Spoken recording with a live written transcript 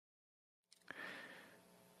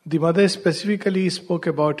The mother specifically spoke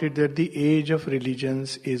about it that the age of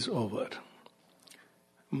religions is over.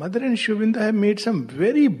 Mother and Sri Aurobindo have made some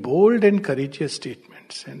very bold and courageous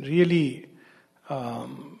statements, and really,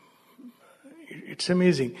 it's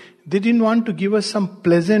amazing. They didn't want to give us some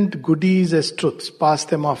pleasant goodies as truths, pass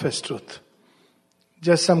them off as truth.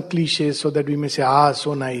 Just some cliches so that we may say,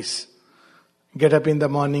 so nice. Get up in the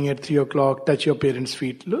morning at 3 o'clock, touch your parents'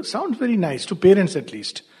 feet. Look, sounds very nice, to parents at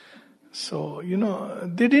least. So,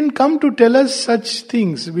 they didn't come to tell us such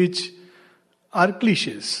things which are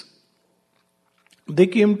cliches. They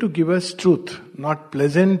came to give us truth, not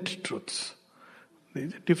pleasant truths. There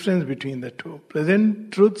is a difference between the two.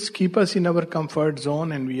 Pleasant truths keep us in our comfort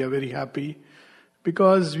zone and we are very happy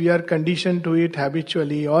because we are conditioned to it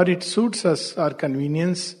habitually, or it suits us, our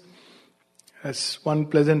convenience. As one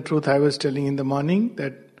pleasant truth I was telling in the morning,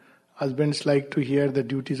 that husbands like to hear the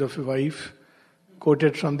duties of a wife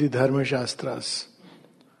quoted from the Dharma Shastras.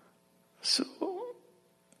 So,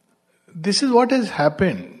 this is what has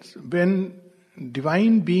happened when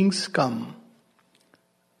divine beings come,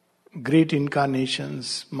 great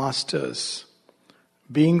incarnations, masters,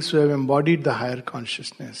 beings who have embodied the higher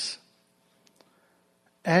consciousness.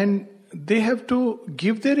 And they have to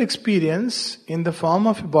give their experience in the form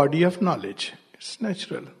of a body of knowledge. It's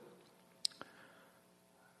natural.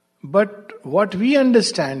 But what we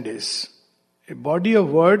understand is a body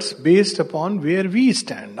of words based upon where we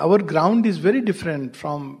stand. Our ground is very different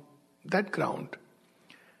from that ground.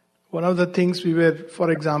 One of the things we were,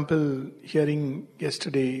 for example, hearing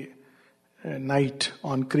yesterday night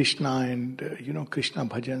on Krishna and, Krishna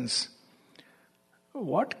bhajans.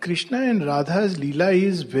 What Krishna and Radha's Leela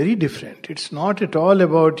is very different. It's not at all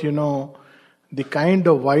about, the kind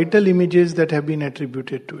of vital images that have been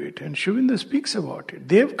attributed to it. And Sri Aurobindo speaks about it.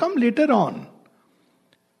 They have come later on.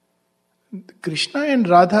 Krishna and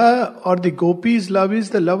Radha or the gopis' love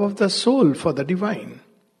is the love of the soul for the divine.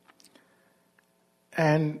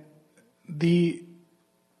 And the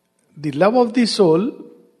love of the soul,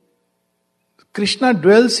 Krishna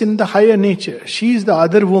dwells in the higher nature. She is the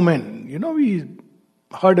other woman. We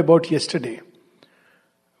heard about yesterday.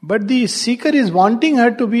 But the seeker is wanting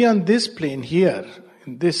her to be on this plane here,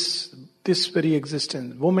 in this very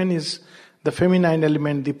existence. Woman is the feminine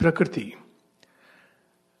element, the Prakriti.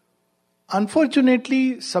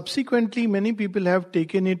 Unfortunately, subsequently, many people have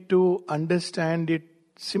taken it to understand it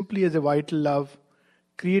simply as a vital love,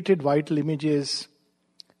 created vital images.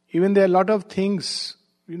 Even there are a lot of things,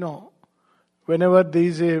 whenever there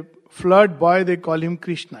is a flirt boy, they call him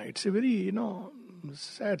Krishna. It's a very,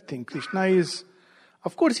 sad thing. Krishna is,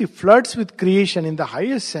 of course, he flirts with creation in the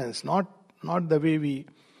highest sense, not the way we.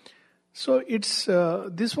 So it's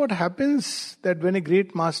this what happens, that when a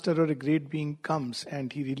great master or a great being comes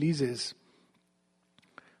and he releases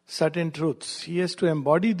certain truths, he has to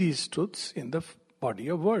embody these truths in the body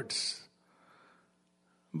of words.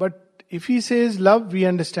 But if he says love, we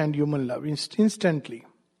understand human love instantly.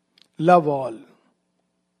 Love all.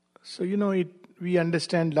 So we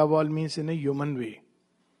understand love all means in a human way.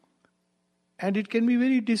 And it can be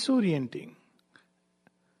very disorienting.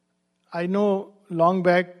 I know long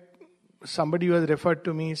back somebody was referred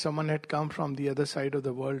to me, someone had come from the other side of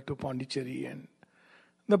the world to Pondicherry, and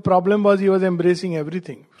the problem was he was embracing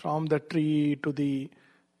everything, from the tree to the,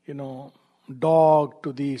 dog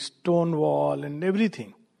to the stone wall and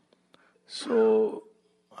everything. So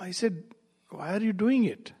I said, why are you doing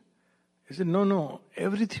it? He said, no,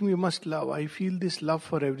 everything we must love. I feel this love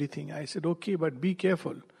for everything. I said, okay, but be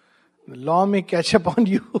careful. The law may catch up on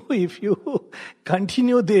you if you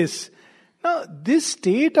continue this. Now, this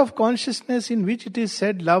state of consciousness in which it is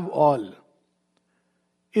said love all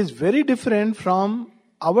is very different from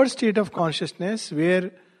our state of consciousness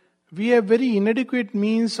where we have very inadequate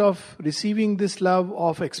means of receiving this love,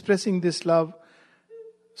 of expressing this love.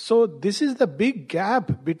 So this is the big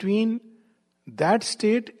gap between that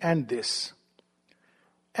state and this.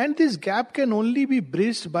 And this gap can only be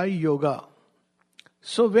bridged by yoga.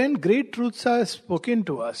 So when great truths are spoken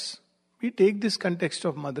to us, we take this context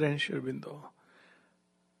of Mother and Sri Aurobindo,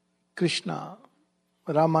 Krishna,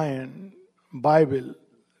 Ramayana, Bible,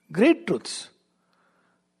 great truths.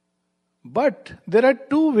 But there are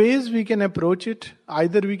two ways we can approach it.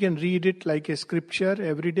 Either we can read it like a scripture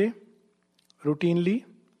every day, routinely,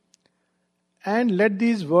 and let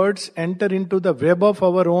these words enter into the web of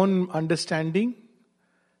our own understanding,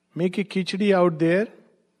 make a khichdi out there,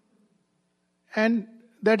 and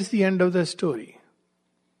that's the end of the story.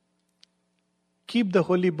 Keep the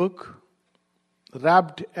holy book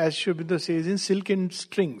wrapped, as Sri Aurobindo says, in silken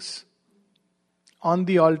strings on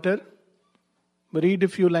the altar. Read a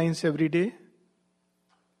few lines every day.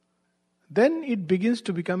 then it begins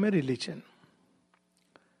to become a religion.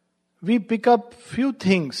 We pick up few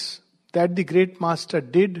things that the great master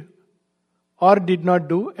did or did not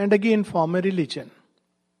do and again form a religion.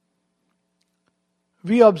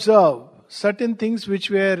 We observe certain things which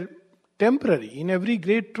were temporary. In every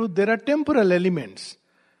great truth there are temporal elements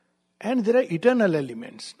and there are eternal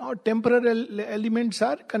elements. Now temporal elements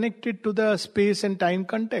are connected to the space and time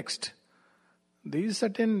context. There is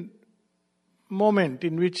certain moment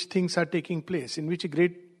in which things are taking place, in which a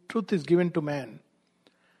great truth is given to man.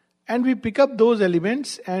 And we pick up those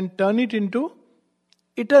elements and turn it into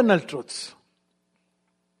eternal truths.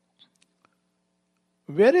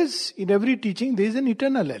 Whereas in every teaching there is an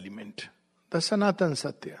eternal element, the Sanatan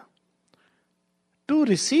Satya. To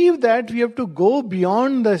receive that we have to go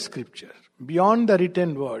beyond the scripture, beyond the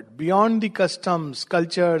written word, beyond the customs,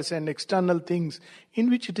 cultures and external things in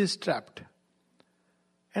which it is trapped.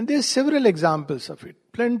 And there are several examples of it,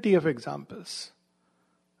 plenty of examples.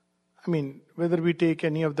 I mean, whether we take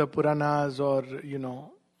any of the Puranas or,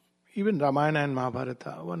 even Ramayana and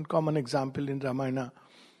Mahabharata. One common example in Ramayana,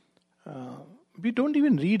 we don't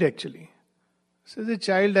even read actually. So as a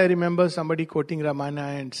child I remember somebody quoting Ramayana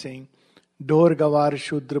and saying, Dor Gawar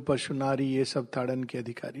Shudra Pashunari Ye Sab Thadan Ke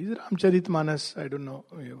Adhikari. Ramcharitmanas, I don't know.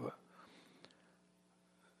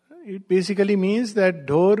 It basically means that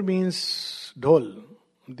Dor means dhol,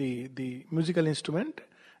 the musical instrument.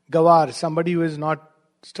 Gawar, somebody who has not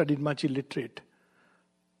studied much, illiterate.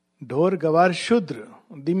 Dhor, Gawar, Shudra,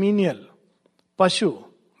 the menial. Pashu,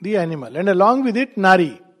 the animal. And along with it,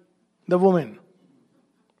 Nari, the woman.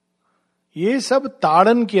 Ye sab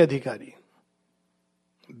tadan ki adhikari.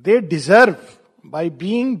 They deserve, by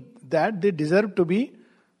being that, they deserve to be,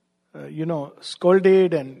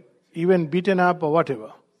 scolded and even beaten up or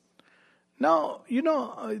whatever. Now,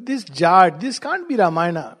 this Jad, this can't be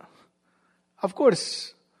Ramayana. Of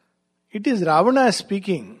course, it is Ravana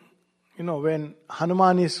speaking. When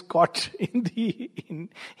Hanuman is caught in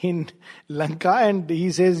Lanka and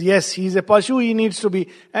he says, yes, he is a Pashu, he needs to be.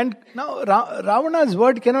 And now Ravana's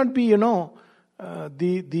word cannot be,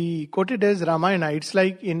 the quoted as Ramayana. It's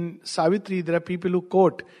like in Savitri, there are people who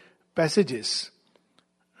quote passages.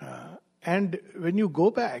 And when you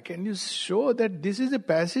go back and you show that this is a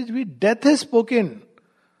passage which death has spoken.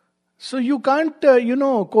 So you can't,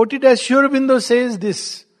 quote it as Sri Aurobindo says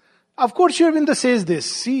this. Of course Sri Aurobindo says this.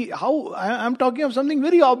 See how I'm talking of something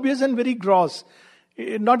very obvious and very gross.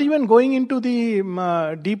 Not even going into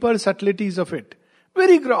the deeper subtleties of it.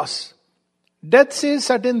 Very gross. Death says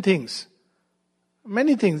certain things.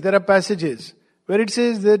 Many things. There are passages where it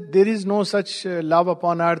says that there is no such love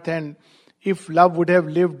upon earth, and if love would have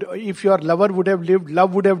lived, if your lover would have lived,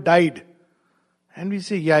 love would have died. And we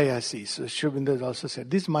say, see. So Sri Aurobindo has also said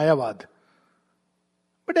this Mayavad.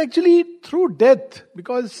 But actually through death,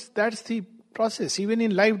 because that's the process. Even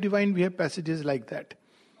in Life Divine we have passages like that,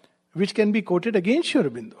 which can be quoted against Sri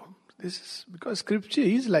Aurobindo. This is because scripture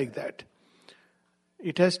is like that.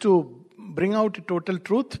 It has to bring out a total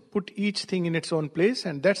truth, put each thing in its own place,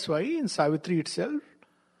 and that's why in Savitri itself,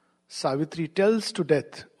 Savitri tells to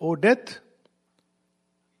death, O death,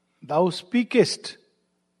 thou speakest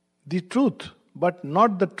the truth, but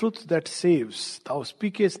not the truth that saves. Thou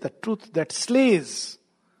speakest the truth that slays.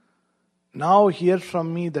 Now hear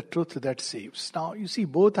from me the truth that saves. Now you see,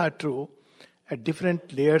 both are true at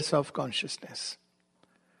different layers of consciousness.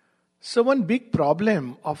 So one big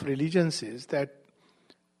problem of religions is that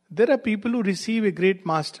there are people who receive a great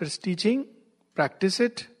master's teaching, practice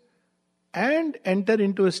it, and enter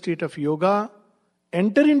into a state of yoga,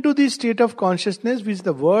 enter into the state of consciousness which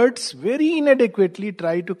the words very inadequately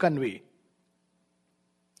try to convey.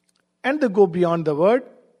 And they go beyond the word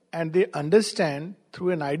and they understand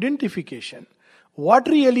through an identification what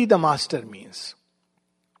really the master means.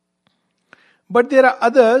 But there are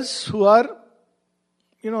others who are,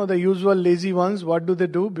 the usual lazy ones. What do they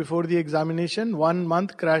do before the examination? 1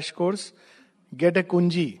 month crash course, get a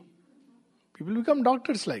kunji. People become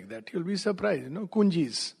doctors like that. You'll be surprised,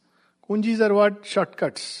 kunjis. Kunjis are what?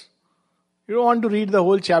 Shortcuts. You don't want to read the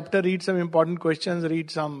whole chapter, read some important questions,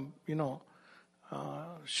 read some,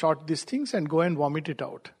 short these things and go and vomit it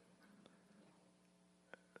out.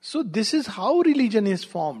 So this is how religion is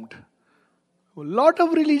formed. A lot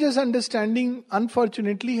of religious understanding,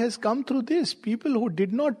 unfortunately, has come through this. People who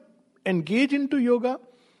did not engage into yoga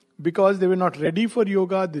because they were not ready for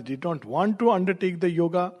yoga, they did not want to undertake the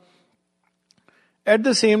yoga. At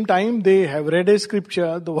the same time, they have read a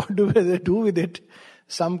scripture, what do they do with it?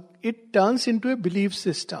 It turns into a belief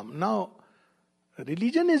system. Now,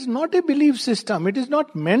 religion is not a belief system. It is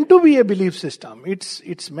not meant to be a belief system.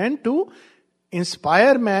 It's meant to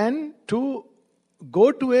inspire man to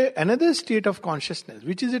go to another state of consciousness,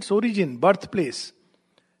 which is its origin, birthplace.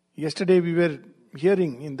 Yesterday we were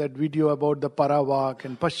hearing in that video about the Paravak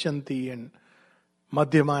and Pashyanti and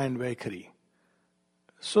Madhyama and Vaikhari.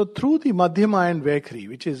 So through the Madhyama and Vaikhari,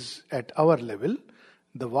 which is at our level,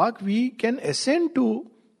 the Vak, we can ascend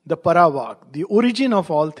to the Paravak, the origin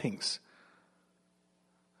of all things.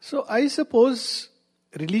 So I suppose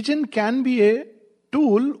religion can be a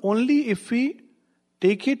tool only if we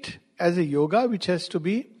take it as a yoga which has to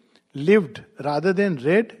be lived rather than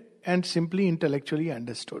read and simply intellectually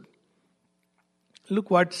understood. Look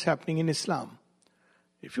what's happening in Islam.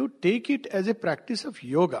 If you take it as a practice of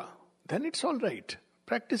yoga, then it's all right.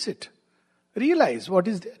 Practice it. Realize what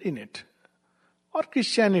is there in it. Or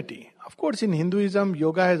Christianity. Of course, in Hinduism,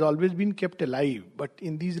 yoga has always been kept alive. But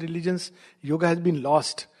in these religions, yoga has been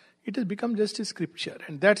lost. It has become just a scripture.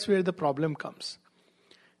 And that's where the problem comes.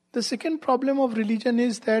 The second problem of religion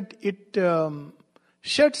is that it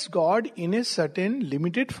shuts God in a certain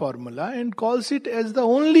limited formula and calls it as the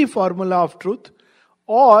only formula of truth,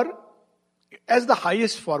 or as the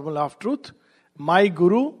highest formula of truth. My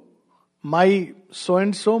guru, my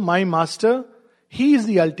so-and-so, my master, he is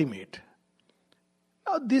the ultimate.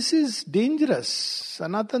 Now this is dangerous.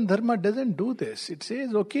 Sanatana Dharma doesn't do this. It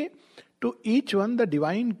says, okay, to each one the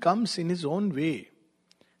divine comes in his own way.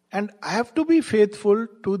 And I have to be faithful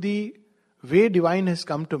to the way divine has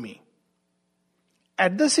come to me.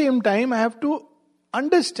 At the same time, I have to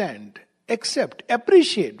understand, accept,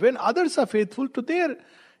 appreciate when others are faithful to their,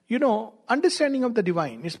 understanding of the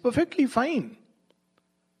divine. It's perfectly fine.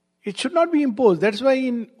 It should not be imposed. That's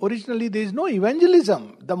why originally there is no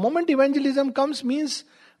evangelism. The moment evangelism comes means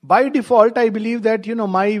by default I believe that,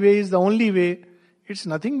 my way is the only way. It's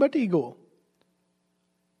nothing but ego.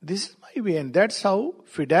 This is my way, and that's how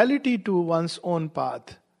fidelity to one's own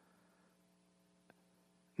path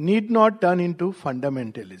need not turn into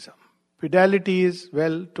fundamentalism. Fidelity is,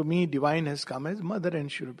 to me, divine has come as Mother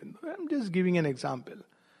and Sri Aurobindo. I'm just giving an example.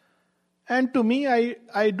 And to me,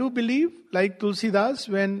 I do believe, like Tulsidas,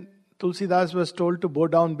 when Tulsidas was told to bow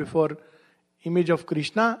down before image of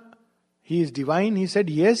Krishna, he is divine. He said,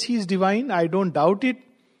 yes, he is divine, I don't doubt it,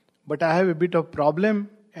 but I have a bit of problem.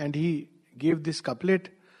 And he gave this couplet,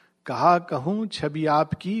 Kaha kahun chhabi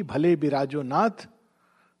aapki bhale birajo nath,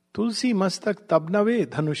 tulsi mastak tab nave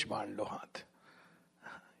dhanush baan lo haath.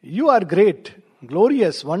 You are great,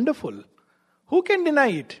 glorious, wonderful. Who can deny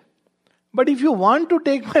it? But if you want to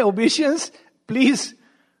take my obeisance, please,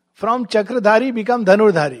 from Chakradhari become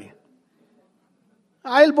Dhanurdhari.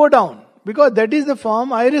 I'll bow down, because that is the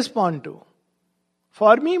form I respond to.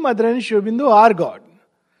 For me, Mother and Sri Aurobindo are God.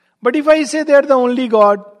 But if I say they are the only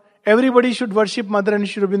God, everybody should worship Mother and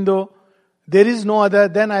Sri Aurobindo, there is no other,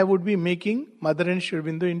 then I would be making Mother and Sri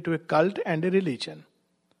Aurobindo into a cult and a religion.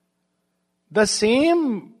 The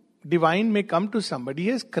same divine may come to somebody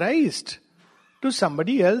as Christ, to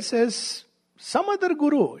somebody else as some other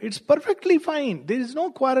guru. It's perfectly fine. There is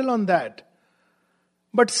no quarrel on that.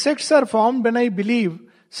 But sects are formed when I believe,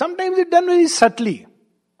 sometimes it's done very subtly.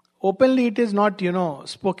 Openly it is not,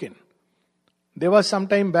 spoken. There was some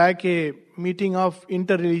time back a meeting of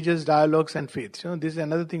inter-religious dialogues and faiths. This is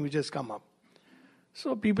another thing which has come up.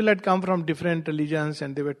 So people had come from different religions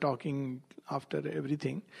and they were talking after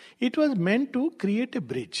everything. It was meant to create a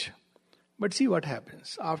bridge. But see what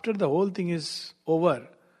happens. After the whole thing is over,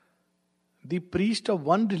 the priest of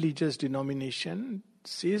one religious denomination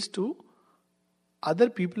says to other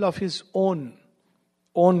people of his own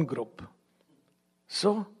group,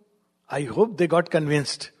 so I hope they got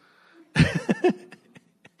convinced.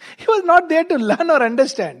 He was not there to learn or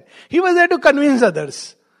understand. He was there to convince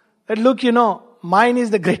others that look, mine is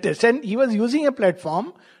the greatest. And he was using a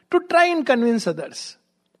platform to try and convince others.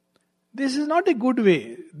 This is not a good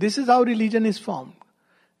way. This is how religion is formed.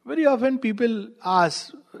 Very often people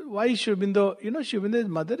ask, why Sri Aurobindo? Sri Aurobindo's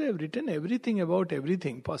mother have written everything about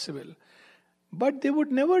everything possible. But they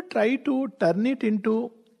would never try to turn it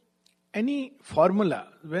into any formula.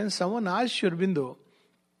 When someone asked Sri Aurobindo,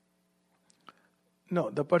 no,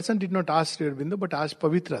 the person did not ask Sri Aurobindo, but asked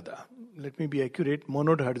Pavitrada. Let me be accurate,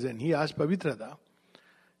 Monod Hudson. He asked Pavitrada.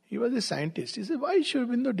 He was a scientist. He said, why Sri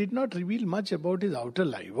Aurobindo did not reveal much about his outer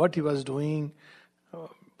life, what he was doing,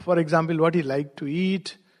 for example, what he liked to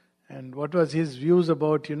eat, and what was his views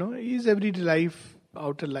about, his everyday life,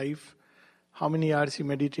 outer life, how many hours he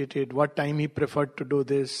meditated, what time he preferred to do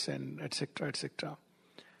this, and etc., etc.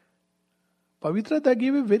 Pavitrada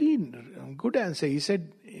gave a very good answer. He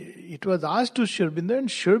said, it was asked to Sri Aurobindo,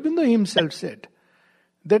 and Sri Aurobindo himself said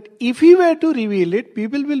that if he were to reveal it,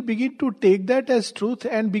 people will begin to take that as truth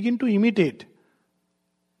and begin to imitate.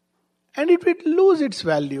 And it will lose its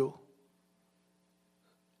value.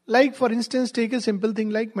 Like, for instance, take a simple thing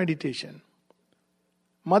like meditation.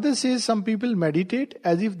 Mother says some people meditate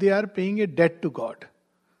as if they are paying a debt to God.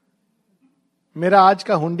 मेरा आज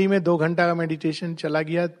का हुंडी में 2 घंटा का meditation चला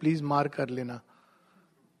गया, please mark कर लेना.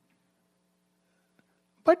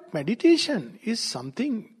 But meditation is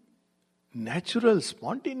something natural,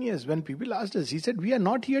 spontaneous. When people asked us, he said, we are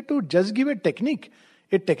not here to just give a technique.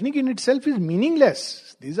 A technique in itself is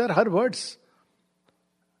meaningless. These are her words.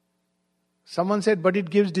 Someone said, but it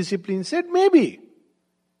gives discipline. Said, maybe.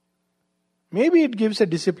 Maybe it gives a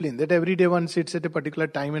discipline that every day one sits at a particular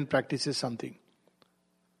time and practices something.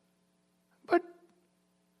 But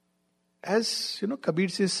as Kabir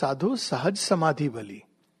says, sadhu sahaj samadhi bali.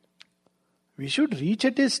 We should reach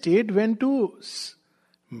at a state when to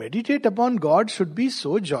meditate upon God should be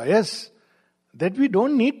so joyous that we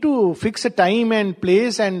don't need to fix a time and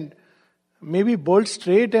place and maybe bolt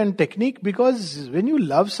straight and technique, because when you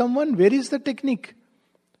love someone, where is the technique?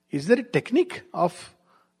 Is there a technique of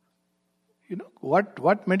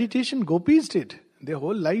what meditation gopis did? Their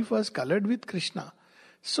whole life was colored with Krishna.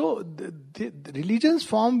 So the religions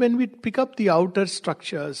form when we pick up the outer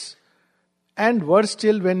structures, and worse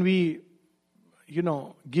still when we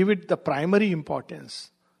give it the primary importance.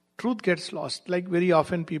 Truth gets lost. Like very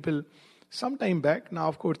often people, some time back, now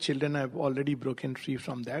of course children have already broken free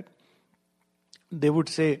from that. They would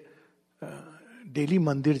say, daily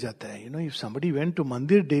mandir jata hai. If somebody went to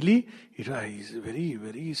mandir daily, he's a very,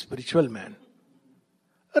 very spiritual man.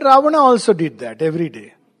 Ravana also did that every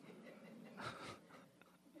day.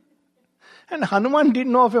 And Hanuman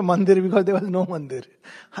didn't know of a mandir because there was no mandir.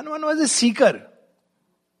 Hanuman was a seeker.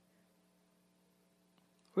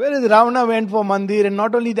 Whereas Ravana went for mandir, and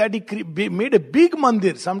not only that, he made a big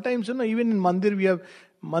mandir. Sometimes, even in mandir, we have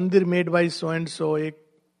mandir made by so and so, a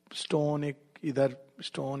stone, either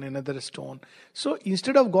stone, another stone. So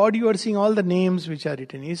instead of God, you are seeing all the names which are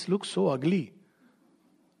written. It looks so ugly.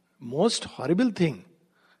 Most horrible thing.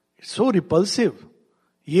 It's so repulsive.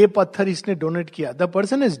 Ye patthar isne donate kiya. The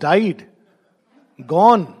person has died,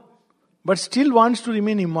 gone, but still wants to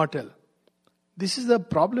remain immortal. This is the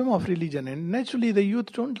problem of religion, and naturally the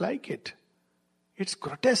youth don't like it. It's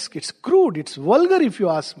grotesque, it's crude, it's vulgar if you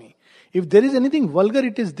ask me. If there is anything vulgar,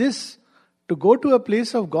 it is this. To go to a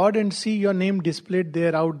place of God and see your name displayed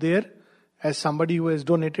there, out there, as somebody who has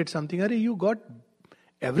donated something. You got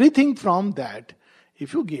everything from that.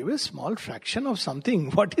 If you gave a small fraction of something,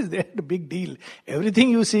 what is there the big deal? Everything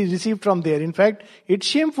you received from there. In fact, it's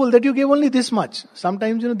shameful that you gave only this much.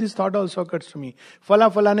 Sometimes, this thought also occurs to me. Fala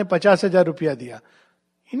ne 50,000 rupiya diya.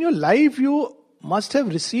 In your life, you must have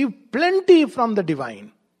received plenty from the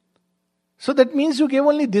divine. So that means you gave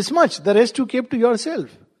only this much. The rest you kept to yourself.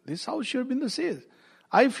 This is how Sri Aurobindo says.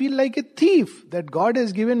 I feel like a thief that God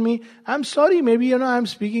has given me. I'm sorry, maybe, I'm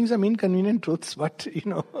speaking some inconvenient truths, but,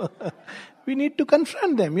 we need to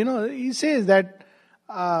confront them. He says that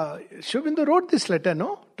Sri Aurobindo wrote this letter,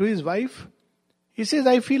 to his wife. He says,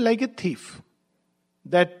 I feel like a thief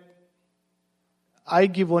that I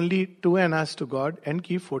give only 2 annas to God and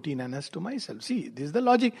keep 14 annas to myself. See, this is the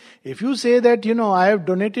logic. If you say that, I have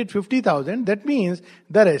donated 50,000, that means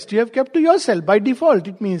the rest you have kept to yourself. By default,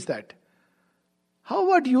 it means that. How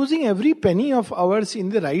about using every penny of ours in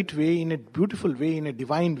the right way, in a beautiful way, in a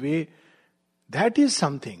divine way? That is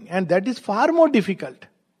something, and that is far more difficult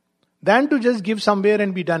than to just give somewhere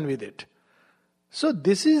and be done with it. So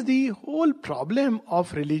this is the whole problem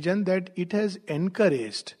of religion, that it has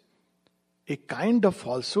encouraged a kind of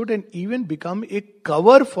falsehood and even become a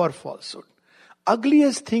cover for falsehood.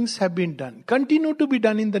 Ugliest things have been done, continue to be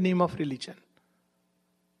done in the name of religion.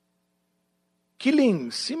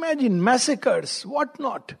 Killings, imagine massacres, what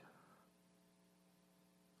not,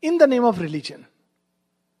 in the name of religion.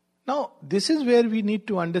 Now, this is where we need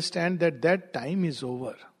to understand that time is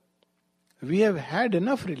over. We have had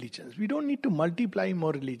enough religions. We don't need to multiply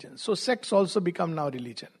more religions. So sects also become now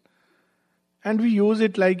religion. And we use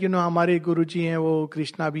it like, हमारे गुरुजी हैं, वो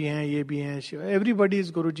कृष्णा भी हैं, ये भी हैं, Shiv. Everybody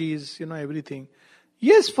is Guruji, is, everything.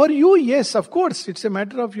 Yes, for you, yes, of course. It's a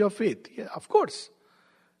matter of your faith. Yeah, of course.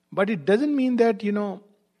 But it doesn't mean that,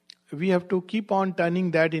 we have to keep on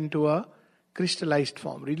turning that into a crystallized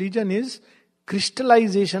form. Religion is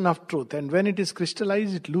crystallization of truth. And when it is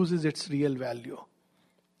crystallized, it loses its real value.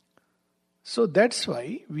 So that's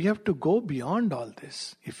why we have to go beyond all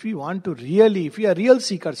this. If we are real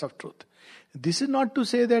seekers of truth. This is not to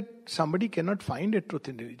say that somebody cannot find a truth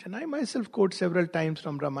in religion. I myself quote several times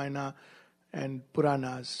from Ramayana and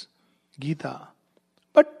Puranas, Gita.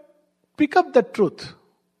 But pick up the truth.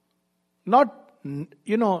 Not,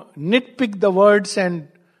 nitpick the words and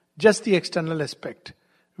just the external aspect.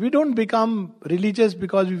 We don't become religious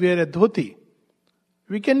because we wear a dhoti.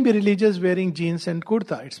 We can be religious wearing jeans and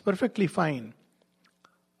kurta. It's perfectly fine.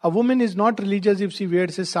 A woman is not religious if she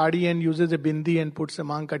wears a sari and uses a bindi and puts a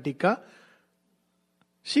manka tikka.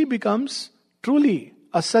 She becomes truly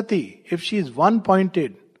a sati if she is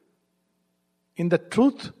one-pointed in the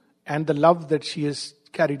truth and the love that she has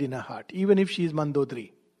carried in her heart. Even if she is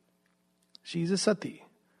mandodri, she is a sati.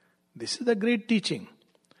 This is the great teaching.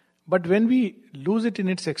 But when we lose it in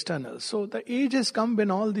its external, so the age has come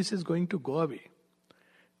when all this is going to go away.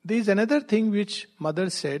 There is another thing which Mother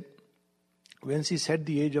said when she said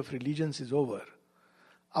the age of religions is over.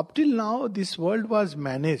 Up till now, this world was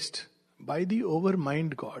managed by the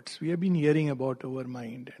overmind gods. We have been hearing about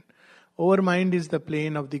overmind. And overmind is the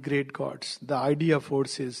plane of the great gods, the idea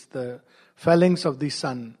forces, the phalanx of the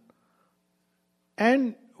sun.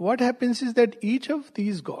 And what happens is that each of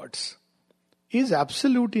these gods is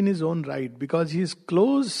absolute in his own right because he is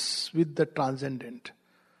close with the transcendent.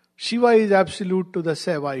 Shiva is absolute to the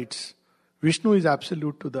Saivites. Vishnu is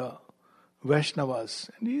absolute to the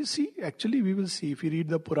Vaishnavas. And you see, actually we will see if you read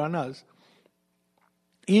the Puranas,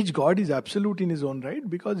 each god is absolute in his own right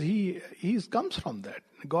because he comes from that.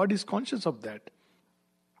 God is conscious of that.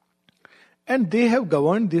 And they have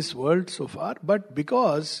governed this world so far, but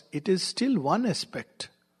because it is still one aspect,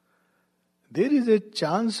 there is a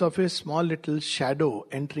chance of a small little shadow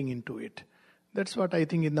entering into it. That's what I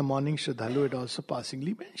think in the morning Shraddhalu had also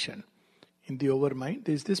passingly mentioned. In the overmind,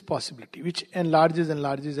 there is this possibility which enlarges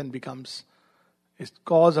and becomes a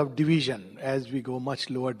cause of division as we go much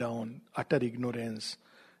lower down, utter ignorance,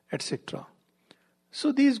 etc.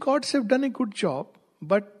 So these gods have done a good job,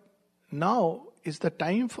 but now is the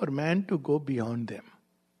time for man to go beyond them.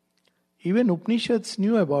 Even Upanishads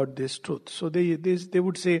knew about this truth. So they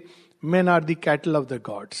would say, men are the cattle of the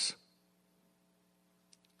gods.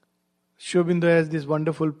 Sri Aurobindo has this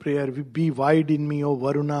wonderful prayer, be wide in me, O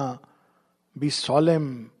Varuna, be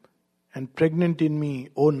solemn and pregnant in me,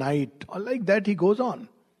 O night. Or like that he goes on.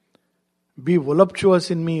 Be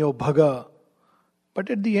voluptuous in me, O Bhaga.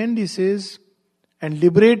 But at the end he says, and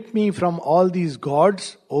liberate me from all these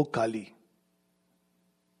gods, O Kali.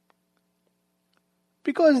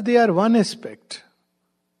 Because they are one aspect.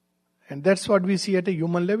 And that's what we see at a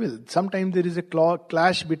human level. Sometimes there is a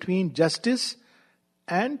clash between justice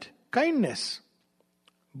and kindness.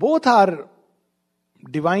 Both are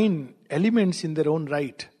divine elements in their own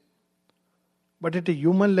right. But at a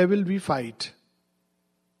human level we fight.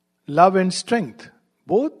 Love and strength,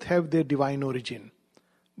 both have their divine origin.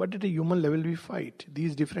 But at a human level we fight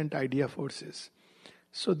these different idea forces.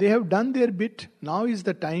 So they have done their bit. Now is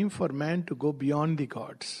the time for man to go beyond the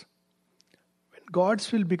gods. When gods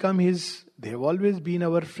will become they have always been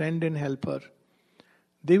our friend and helper.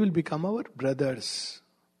 They will become our brothers.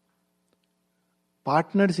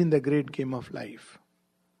 Partners in the great game of life.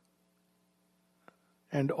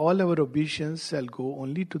 And all our obeisance shall go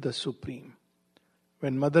only to the Supreme.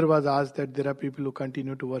 When Mother was asked that there are people who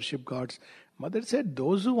continue to worship gods, Mother said,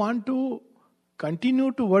 those who want to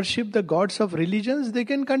continue to worship the gods of religions, they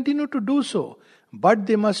can continue to do so. But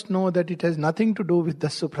they must know that it has nothing to do with the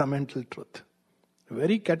supramental truth.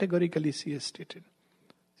 Very categorically she has stated.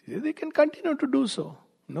 They can continue to do so,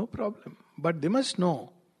 no problem. But they must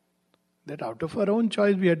know that out of our own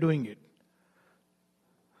choice we are doing it.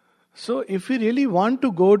 So if we really want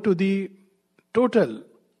to go to the total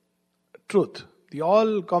truth, the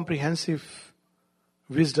all-comprehensive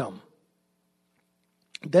wisdom,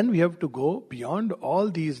 then we have to go beyond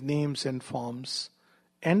all these names and forms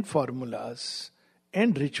and formulas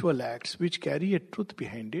and ritual acts which carry a truth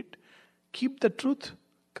behind it. Keep the truth,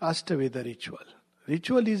 cast away the ritual.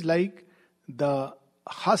 Ritual is like the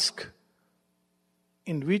husk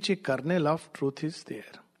in which a kernel of truth is there.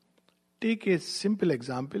 Take a simple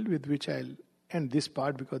example with which I'll end this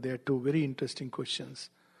part because there are two very interesting questions.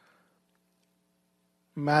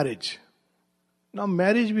 Marriage. Now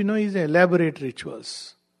marriage we know is elaborate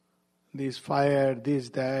rituals. This fire, this,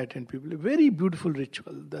 that, and people. Very beautiful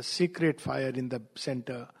ritual. The sacred fire in the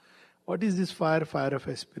center. What is this fire? Fire of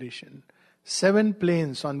aspiration. 7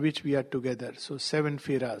 planes on which we are together. So 7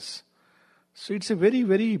 firas. So it's a very,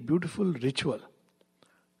 very beautiful ritual.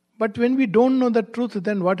 But when we don't know the truth,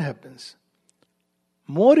 then what happens?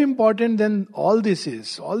 More important than all this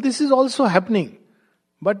is also happening.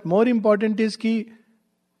 But more important is ki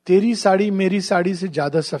teri sadi meri sadi se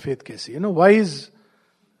jyada safed kaise?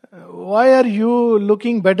 Why are you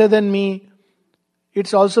looking better than me?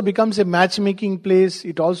 It also becomes a matchmaking place.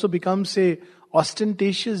 It also becomes a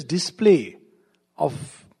ostentatious display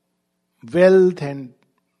of wealth and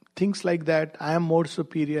things like that. I am more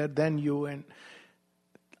superior than you and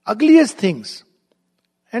ugliest things.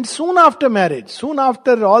 And soon after marriage, soon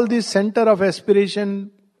after all this center of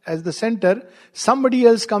aspiration as the center, somebody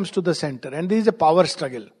else comes to the center, and there is a power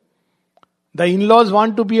struggle. The in-laws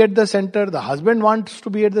want to be at the center, the husband wants to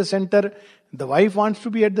be at the center, the wife wants to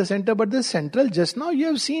be at the center, but the central, just now you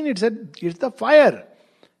have seen, it's the fire.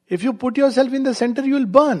 If you put yourself in the center, you will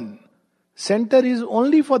burn. Center is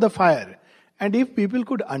only for the fire. And if people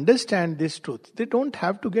could understand this truth, they don't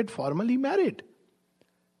have to get formally married.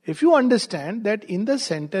 If you understand that in the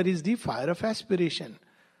center is the fire of aspiration,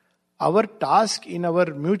 our task in our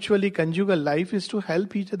mutually conjugal life is to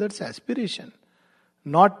help each other's aspiration.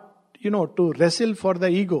 Not, to wrestle for the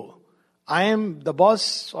ego. I am the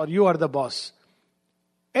boss or you are the boss.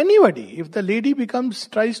 Anybody, if the lady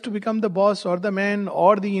tries to become the boss or the man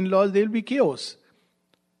or the in-laws, there will be chaos.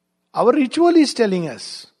 Our ritual is telling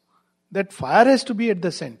us that fire has to be at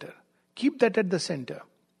the center. Keep that at the center.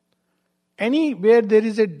 Anywhere there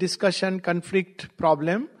is a discussion, conflict,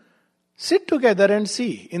 problem, sit together and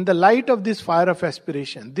see in the light of this fire of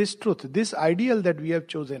aspiration, this truth, this ideal that we have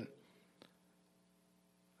chosen.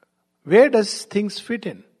 Where does things fit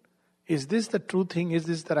in? Is this the true thing? Is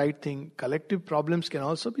this the right thing? Collective problems can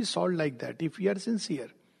also be solved like that if we are sincere.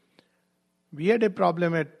 We had a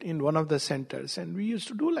problem in one of the centers and we used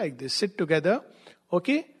to do like this. Sit together.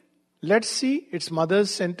 Okay, let's see, it's mother's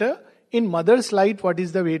center. In mother's light, what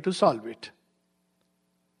is the way to solve it?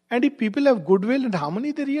 And if people have goodwill and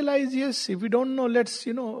harmony, they realize, yes, if we don't know, let's,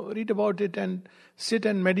 read about it and sit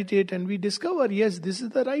and meditate and we discover, yes, this is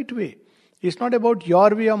the right way. It's not about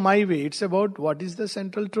your way or my way. It's about what is the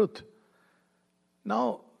central truth.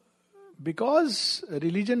 Now, because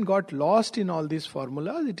religion got lost in all these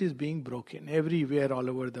formulas, it is being broken everywhere all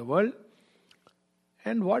over the world.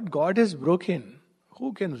 And what God has broken,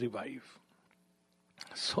 who can revive?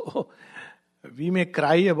 So, we may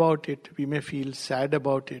cry about it, we may feel sad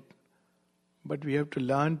about it, but we have to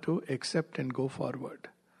learn to accept and go forward.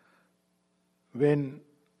 When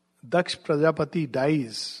Daksh Prajapati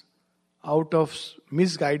dies, out of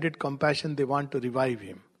misguided compassion, they want to revive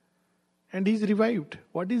him. And he's revived.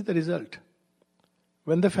 What is the result?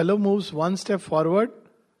 When the fellow moves one step forward,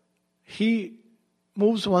 he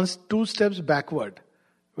moves two steps backward.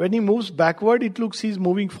 When he moves backward, it looks he's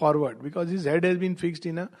moving forward because his head has been fixed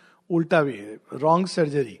in a ulta way, wrong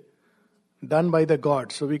surgery done by the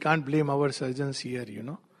gods. So we can't blame our surgeons here,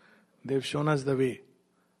 They've shown us the way.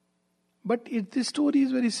 But this story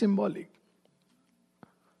is very symbolic.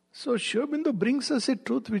 So Sri Aurobindo brings us a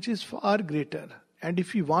truth which is far greater. And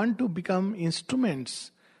if we want to become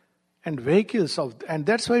instruments and vehicles and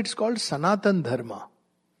that's why it's called Sanatan Dharma.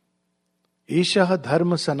 Eshaha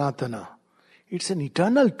Dharma Sanatana. It's an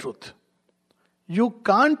eternal truth. You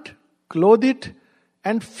can't clothe it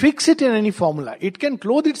and fix it in any formula. It can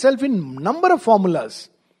clothe itself in number of formulas.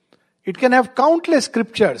 It can have countless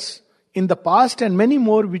scriptures in the past and many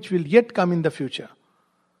more which will yet come in the future.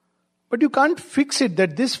 But you can't fix it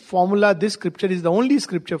that this formula, this scripture is the only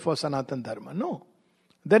scripture for Sanatan Dharma. No.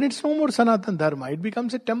 Then it's no more Sanatan Dharma. It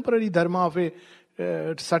becomes a temporary dharma of a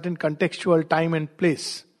certain contextual time and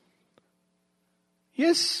place.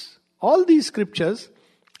 Yes, all these scriptures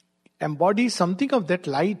embody something of that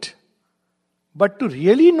light. But to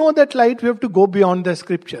really know that light, we have to go beyond the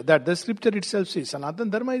scripture. That the scripture itself says. Sanatan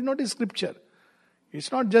Dharma is not a scripture.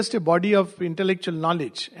 It's not just a body of intellectual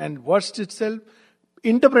knowledge. And worse itself,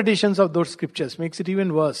 interpretations of those scriptures makes it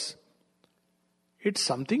even worse. It's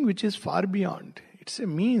something which is far beyond. It's a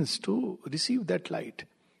means to receive that light.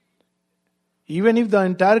 Even if the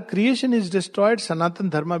entire creation is destroyed, Sanatan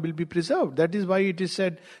Dharma will be preserved. That is why it is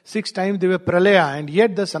said 6 times they were pralaya and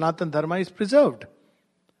yet the Sanatan Dharma is preserved.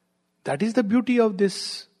 That is the beauty of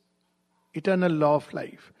this eternal law of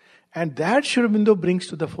life. And that Sri Aurobindo brings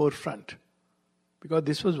to the forefront. Because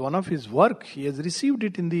this was one of his work. He has received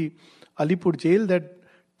it in the Alipur jail that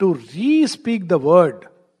to re-speak the word.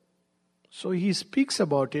 So he speaks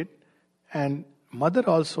about it, and Mother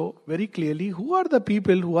also very clearly, who are the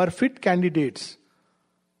people who are fit candidates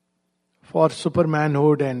for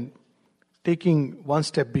supermanhood and taking one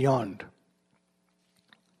step beyond.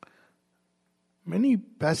 Many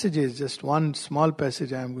passages, just one small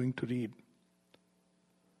passage I am going to read.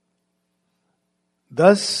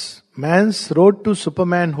 Thus, man's road to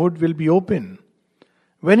supermanhood will be open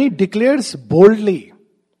when he declares boldly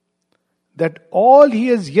that all he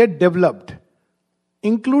has yet developed,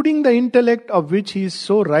 including the intellect of which he is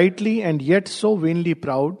so rightly and yet so vainly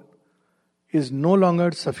proud, is no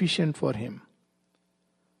longer sufficient for him.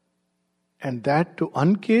 And that to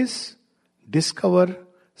uncase, discover,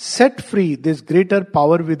 set free this greater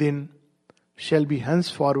power within shall be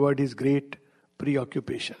henceforward his great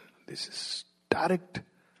preoccupation. This is direct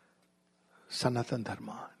Sanatana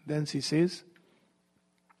Dharma. Then she says,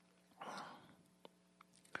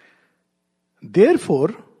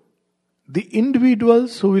 therefore, the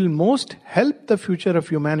individuals who will most help the future of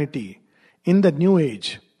humanity in the new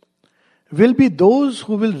age will be those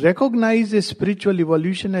who will recognize a spiritual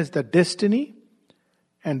evolution as the destiny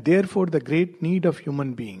and therefore the great need of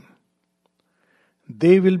human being.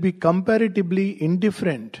 They will be comparatively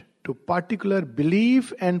indifferent to particular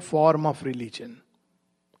belief and form of religion.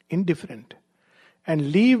 Indifferent.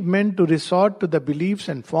 And leave men to resort to the beliefs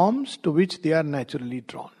and forms to which they are naturally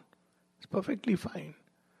drawn. It's perfectly fine.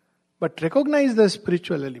 But recognize the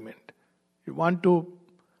spiritual element. You want to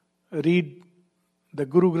read the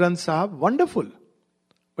Guru Granth Sahib, wonderful.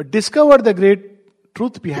 But discover the great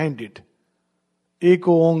truth behind it.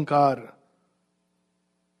 Eko Onkar,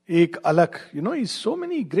 Ek Alak. So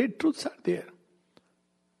many great truths are there.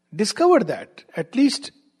 Discover that. At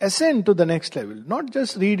least ascend to the next level. Not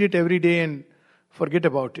just read it every day and forget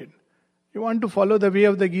about it. You want to follow the way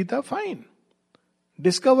of the Gita? Fine.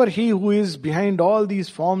 Discover He who is behind all these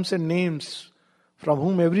forms and names, from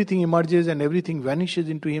whom everything emerges and everything vanishes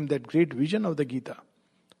into Him, that great vision of the Gita.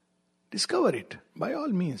 Discover it, by all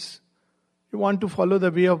means. You want to follow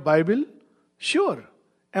the way of Bible? Sure.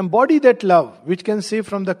 Embody that love which can say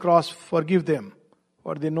from the cross, forgive them,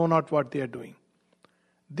 for they know not what they are doing.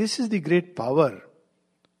 This is the great power.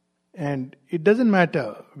 And it doesn't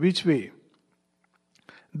matter which way.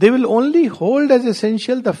 They will only hold as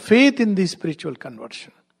essential the faith in the spiritual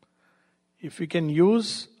conversion. If we can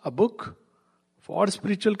use a book for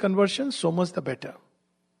spiritual conversion, so much the better.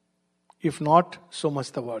 If not, so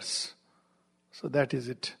much the worse. So that is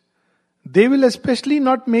it. They will especially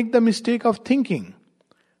not make the mistake of thinking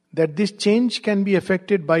that this change can be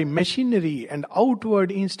effected by machinery and outward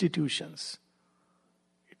institutions.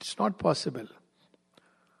 It's not possible.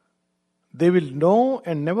 They will know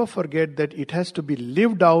and never forget that it has to be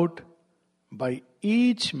lived out by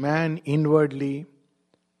each man inwardly,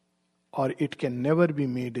 or it can never be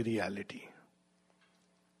made a reality.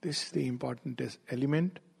 This is the important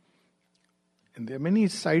element. And there are many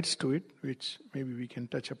sides to it, which maybe we can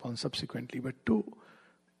touch upon subsequently. But two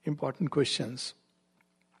important questions.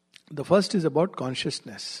 The first is about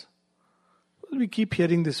consciousness. Well, we keep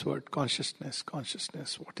hearing this word, consciousness,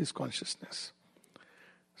 consciousness. What is consciousness?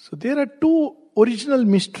 So there are two original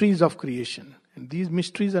mysteries of creation. And these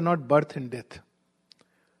mysteries are not birth and death.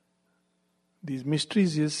 These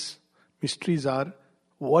mysteries are,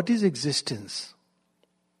 what is existence?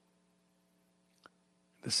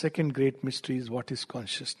 The second great mystery is, what is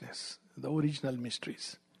consciousness? The original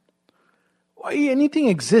mysteries. Why anything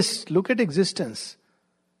exists? Look at existence.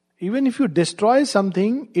 Even if you destroy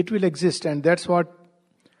something, it will exist. And that's what,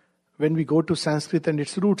 when we go to Sanskrit and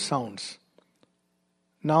its root sounds.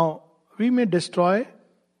 Now, we may destroy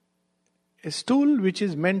a stool which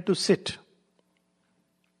is meant to sit.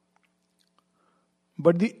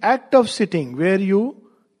 But the act of sitting, where you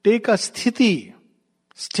take a sthiti,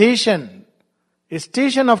 station, a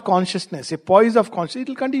station of consciousness, a poise of consciousness, it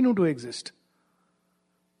will continue to exist.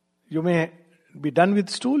 You may be done with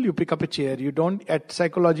stool, you pick up a chair. You don't, at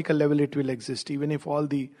psychological level it will exist, even if all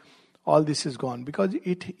this is gone. Because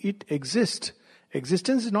it exists.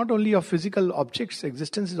 Existence is not only of physical objects,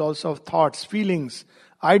 existence is also of thoughts, feelings,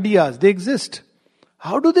 ideas. They exist.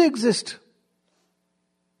 How do they exist?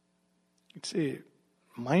 It's a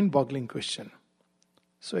mind-boggling question.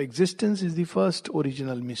 So existence is the first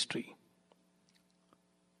original mystery.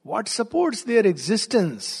 What supports their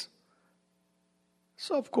existence?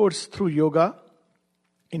 So of course through yoga,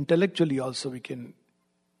 intellectually also we can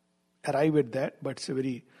arrive at that, but it's a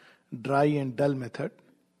very dry and dull method.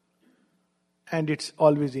 And it's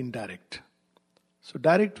always indirect. So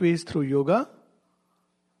direct ways through yoga.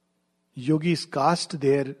 Yogis cast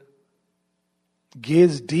their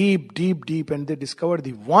gaze deep, deep, deep, and they discover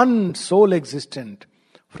the one sole existent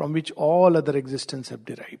from which all other existence have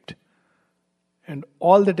derived. And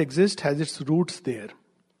all that exists has its roots there.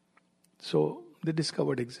 So they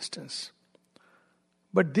discovered existence.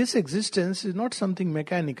 But this existence is not something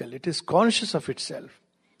mechanical. It is conscious of itself,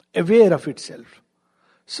 aware of itself.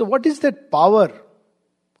 So what is that power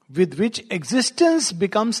with which existence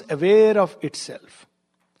becomes aware of itself?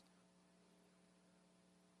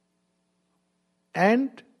 And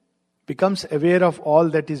becomes aware of all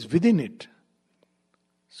that is within it.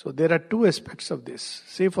 So there are two aspects of this.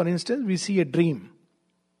 Say for instance, we see a dream.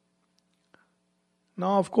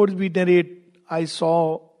 Now of course we narrate, I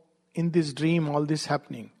saw in this dream all this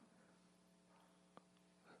happening.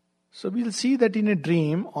 So we'll see that in a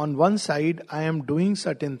dream, on one side I am doing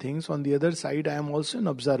certain things, on the other side I am also an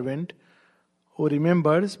observant who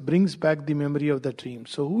remembers, brings back the memory of the dream.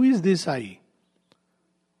 So who is this I?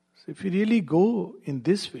 So if we really go in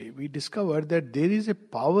this way, we discover that there is a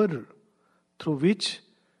power through which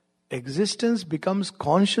existence becomes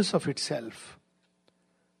conscious of itself.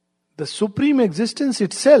 The supreme existence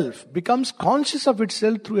itself becomes conscious of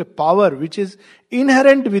itself through a power which is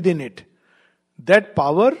inherent within it. That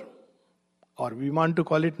power, or we want to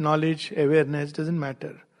call it knowledge, awareness, doesn't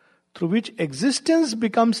matter, through which existence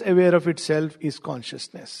becomes aware of itself, is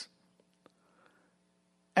consciousness.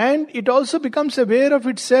 And it also becomes aware of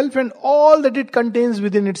itself and all that it contains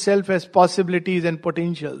within itself as possibilities and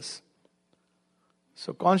potentials.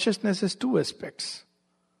 So consciousness has two aspects: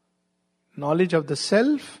 knowledge of the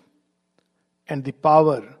self and the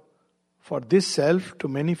power for this self to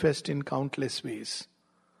manifest in countless ways.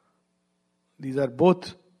 These are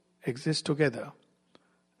both exist together.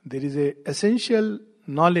 There is an essential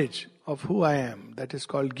knowledge of who I am that is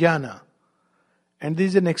called jnana. And there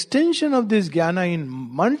is an extension of this jnana in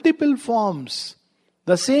multiple forms.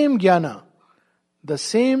 The same jnana, the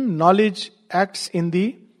same knowledge acts in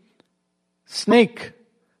the snake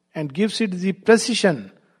and gives it the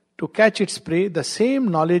precision to catch its prey. The same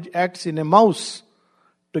knowledge acts in a mouse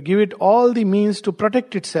to give it all the means to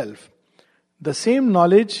protect itself. The same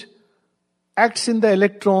knowledge acts in the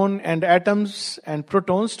electron and atoms and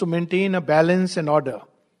protons to maintain a balance and order.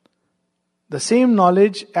 The same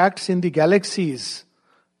knowledge acts in the galaxies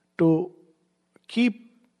to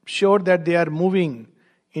keep sure that they are moving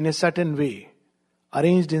in a certain way,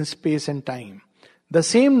 arranged in space and time. The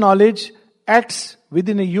same knowledge acts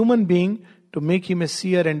within a human being to make him a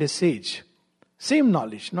seer and a sage. Same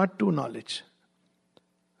knowledge, not two knowledge.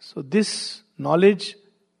 So this knowledge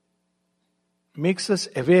makes us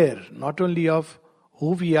aware not only of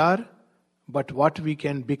who we are, but what we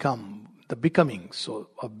can become, the becoming. So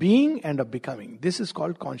a being and a becoming. This is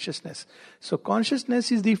called consciousness. So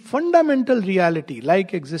consciousness is the fundamental reality,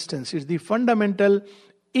 like existence, is the fundamental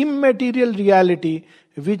immaterial reality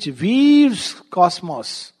which weaves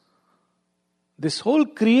cosmos. This whole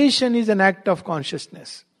creation is an act of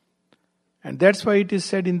consciousness. And that's why it is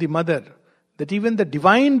said in the Mother that even the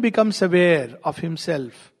divine becomes aware of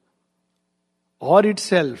himself or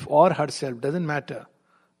itself or herself, doesn't matter,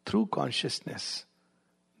 through consciousness.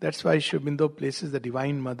 That's why Sri Aurobindo places the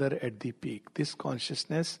Divine Mother at the peak. This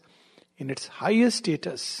consciousness in its highest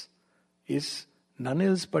status is none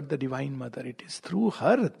else but the Divine Mother. It is through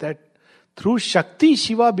her that, through Shakti,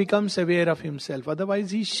 Shiva becomes aware of himself. Otherwise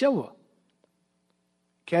he is Shiva,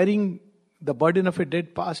 carrying the burden of a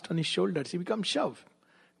dead past on his shoulders. He becomes Shiva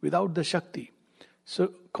without the Shakti.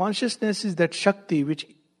 So consciousness is that Shakti which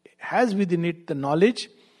has within it the knowledge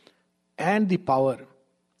and the power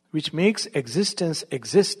which makes existence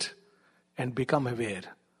exist and become aware.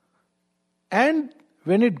 And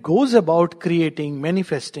when it goes about creating,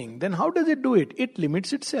 manifesting, then how does it do it? It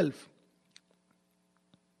limits itself.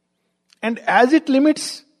 And as it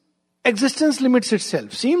limits, existence limits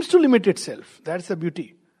itself, seems to limit itself. That's the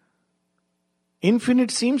beauty.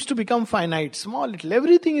 Infinite seems to become finite, small, little.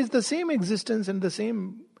 Everything is the same existence and the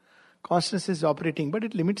same consciousness is operating, but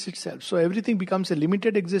it limits itself. So everything becomes a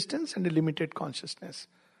limited existence and a limited consciousness.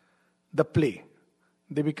 The play.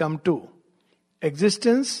 They become two.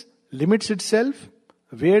 Existence limits itself,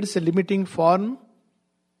 wears a limiting form,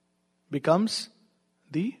 becomes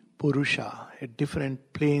the Purusha, at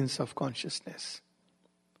different planes of consciousness.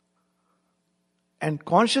 And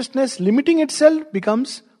consciousness limiting itself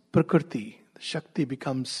becomes Prakriti. Shakti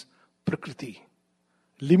becomes Prakriti.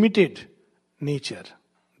 Limited nature.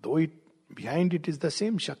 Though behind it is the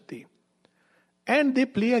same Shakti. And they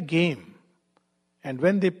play a game. And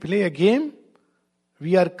when they play a game,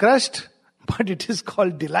 we are crushed, but it is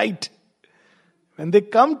called delight. When they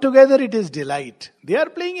come together, it is delight. They are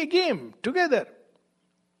playing a game together.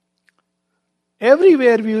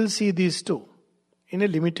 Everywhere we will see these two in a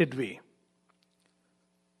limited way.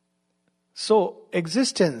 So,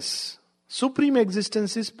 existence, supreme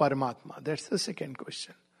existence is Paramatma. That's the second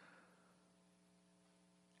question.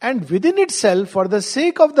 And within itself, for the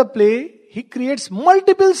sake of the play, he creates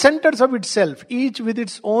multiple centers of itself, each with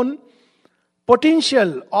its own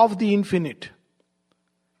potential of the infinite.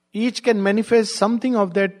 Each can manifest something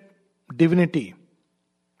of that divinity.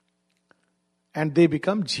 And they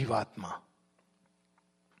become Jivatma.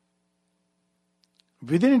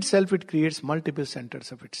 Within itself, it creates multiple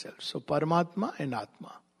centers of itself. So, Paramatma and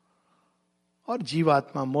Atma. Or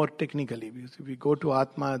Jivatma, more technically. If we go to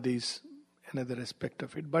Atma, there is another aspect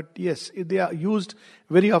of it. But yes, they are used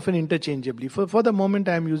very often interchangeably. For the moment,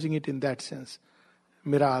 I am using it in that sense.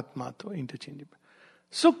 Mera Atma, to interchangeable.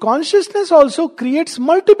 So, consciousness also creates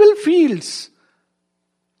multiple fields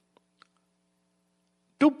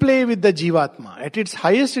to play with the Jivatma. At its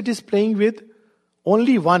highest, it is playing with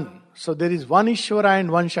only one. So there is one Ishvara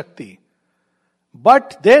and one Shakti.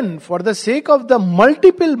 But then, for the sake of the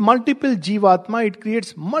multiple Jivatma, it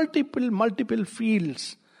creates multiple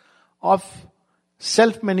fields of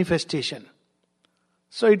self-manifestation.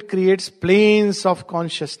 So it creates planes of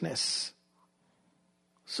consciousness.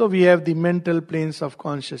 So we have the mental planes of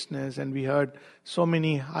consciousness, and we heard so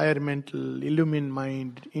many higher mental, illumined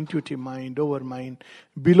mind, intuitive mind, over mind.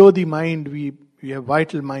 Below the mind, we have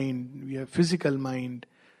vital mind, we have physical mind.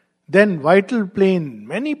 Then vital plane,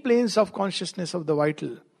 many planes of consciousness of the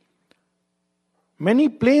vital. Many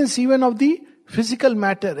planes even of the physical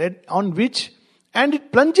matter on which, and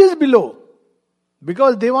it plunges below.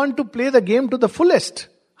 Because they want to play the game to the fullest.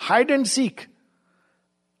 Hide and seek.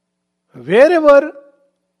 Wherever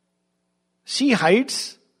she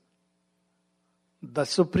hides, the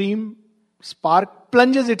supreme spark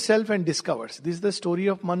plunges itself and discovers. This is the story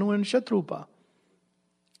of Manu and Shatrupa.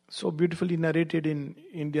 So beautifully narrated in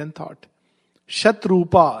Indian thought.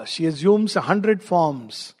 Shatrupa, she assumes 100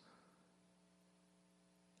 forms.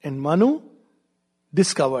 And Manu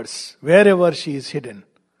discovers wherever she is hidden.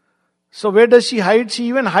 So where does she hide? She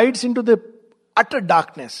even hides into the utter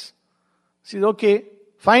darkness. She says, okay,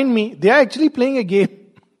 find me. They are actually playing a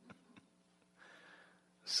game.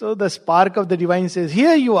 So the spark of the divine says,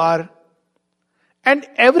 here you are. And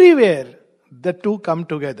everywhere the two come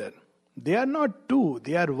together. They are not two,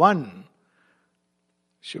 they are one.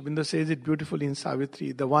 Sri Aurobindo says it beautifully in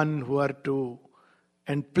Savitri, the one who are two,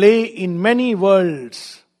 and play in many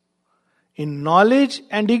worlds. In knowledge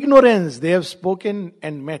and ignorance they have spoken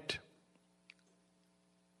and met.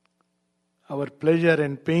 Our pleasure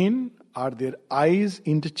and pain are their eyes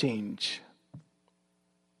interchange.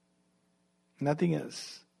 Nothing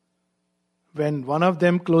else. When one of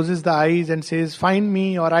them closes the eyes and says, find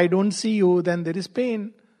me or I don't see you, then there is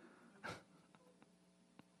pain.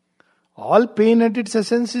 All pain at its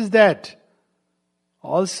essence is that.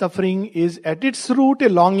 All suffering is at its root a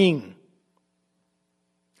longing.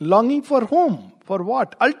 Longing for whom? For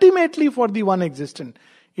what? Ultimately for the one existent.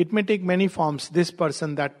 It may take many forms, this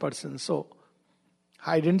person, that person. So,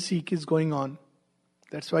 hide and seek is going on.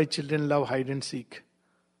 That's why children love hide and seek.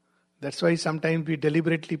 That's why sometimes we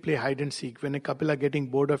deliberately play hide and seek. When a couple are getting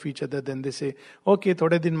bored of each other, then they say, okay,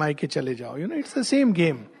 thode din maike chale jao. It's the same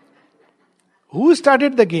game. Who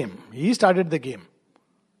started the game? He started the game.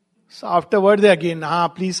 So afterward they again,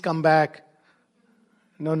 please come back.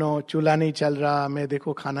 No, chula nahi chal raha, main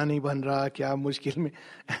dekho khana nahi ban raha, kya mushkil mein.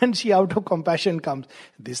 And she out of compassion comes.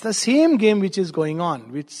 This is the same game which is going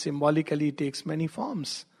on, which symbolically takes many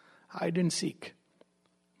forms. Hide and seek.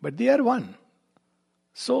 But they are one.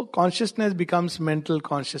 So consciousness becomes mental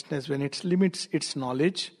consciousness. When it limits its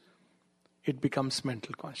knowledge, it becomes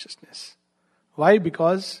mental consciousness. Why?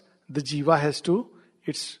 Because the jiva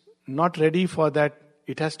it's not ready for that.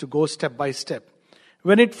 It has to go step by step.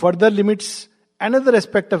 When it further limits another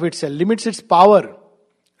aspect of itself, limits its power,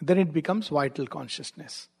 then it becomes vital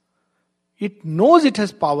consciousness. It knows it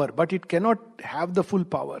has power, but it cannot have the full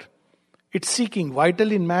power. It's seeking.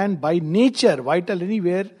 Vital in man by nature, vital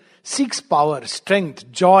anywhere, seeks power,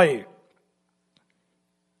 strength, joy.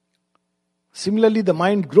 Similarly, the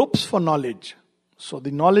mind gropes for knowledge. So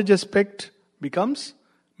the knowledge aspect becomes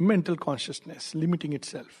mental consciousness, limiting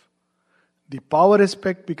itself. The power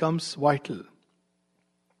aspect becomes vital.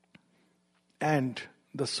 And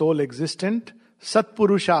the soul existent,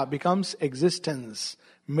 Satpurusha, becomes existence,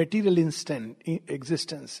 material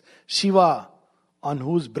existence. Shiva, on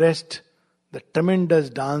whose breast the tremendous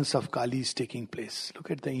dance of Kali is taking place.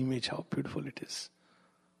 Look at the image, how beautiful it is.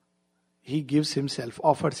 He gives himself,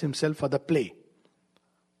 offers himself for the play.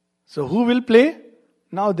 So who will play?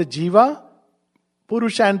 Now the Jiva,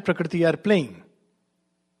 Purusha and Prakriti are playing.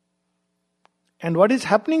 And what is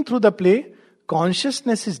happening through the play?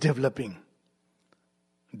 Consciousness is developing.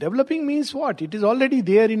 Developing means what? It is already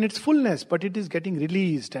there in its fullness, but it is getting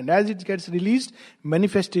released. And as it gets released,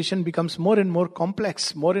 manifestation becomes more and more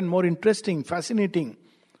complex, more and more interesting, fascinating.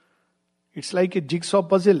 It's like a jigsaw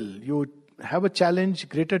puzzle. You have a challenge,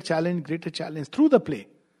 greater challenge through the play.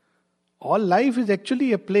 All life is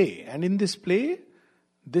actually a play. And in this play,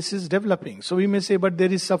 this is developing. So we may say, but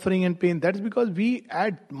there is suffering and pain. That's because we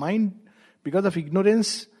add mind, because of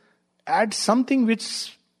ignorance, add something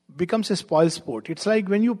which becomes a spoil sport. It's like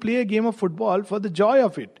when you play a game of football for the joy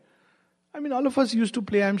of it. I mean, all of us used to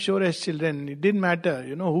play, I'm sure, as children. It didn't matter,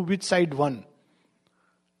 which side won.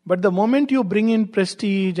 But the moment you bring in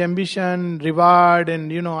prestige, ambition, reward,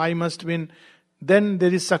 and, I must win, then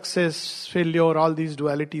there is success, failure, all these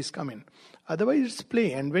dualities come in. Otherwise, it's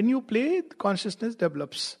play. And when you play, consciousness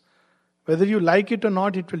develops. Whether you like it or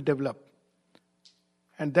not, it will develop.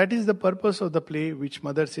 And that is the purpose of the play, which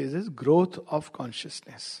Mother says is growth of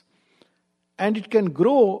consciousness. And it can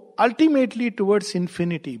grow ultimately towards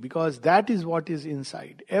infinity, because that is what is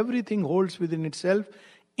inside. Everything holds within itself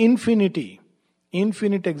infinity,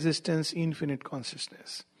 infinite existence, infinite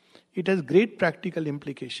consciousness. It has great practical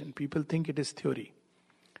implication. People think it is theory.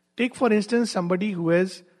 Take for instance somebody who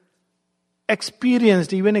has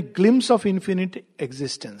experienced even a glimpse of infinite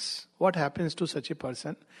existence. What happens to such a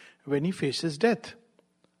person when he faces death?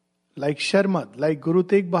 Like Sharmad, like Guru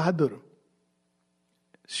Tegh Bahadur,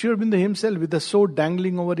 Sri Aurobindo himself with the sword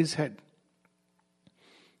dangling over his head.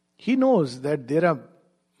 He knows that there are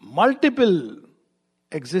multiple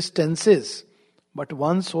existences, but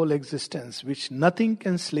one sole existence which nothing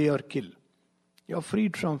can slay or kill. You are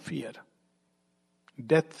freed from fear.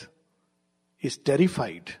 Death is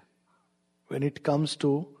terrified when it comes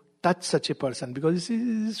to touch such a person, because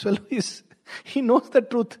this fellow he knows the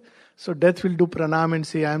truth. So death will do pranam and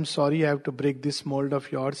say, I am sorry, I have to break this mold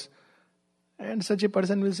of yours. And such a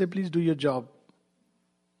person will say, please do your job.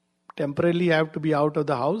 Temporarily I have to be out of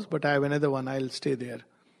the house, but I have another one, I'll stay there.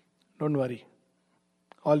 Don't worry.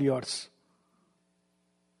 All yours.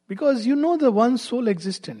 Because you know the one soul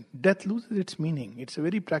existent. Death loses its meaning. It's a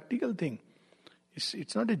very practical thing.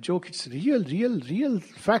 It's not a joke, it's real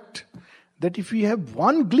fact. That if we have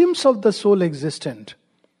one glimpse of the soul existent,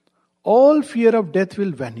 all fear of death will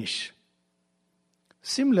vanish.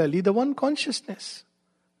 Similarly, the one consciousness,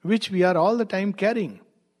 which we are all the time carrying.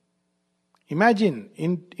 Imagine,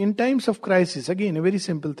 in times of crisis, again a very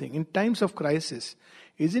simple thing, in times of crisis,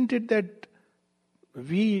 isn't it that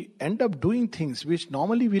we end up doing things which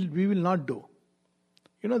normally we will not do?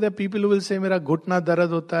 You know, there are people who will say, Mera ghutna darad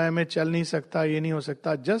hota hai, main chal nahi sakta, ye nahi ho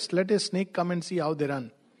sakta. Just let a snake come and see how they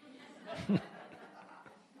run.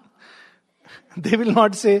 They will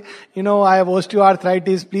not say, I have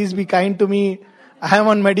osteoarthritis, please be kind to me, I am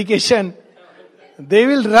on medication. They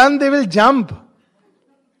will run, they will jump.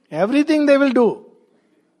 Everything they will do.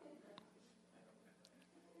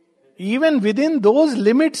 Even within those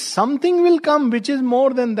limits, something will come which is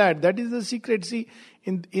more than that. That is the secret. See,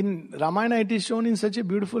 in Ramayana it is shown in such a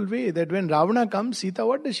beautiful way that when Ravana comes, Sita,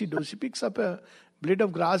 what does she do? She picks up a blade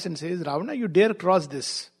of grass and says, Ravana, you dare cross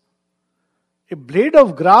this. A blade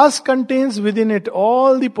of grass contains within it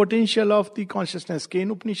all the potential of the consciousness. Ken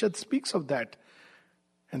Upanishad speaks of that.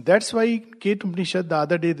 And that's why Ken Upanishad, the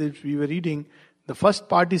other day that we were reading, the first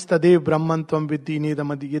part is Tadev Brahman Tvam Vidhi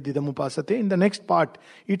Nidam Upasate. In the next part,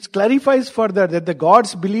 it clarifies further that the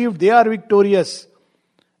gods believe they are victorious.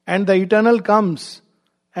 And the eternal comes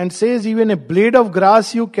and says, even a blade of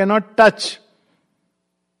grass you cannot touch,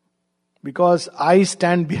 because I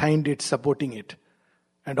stand behind it, supporting it.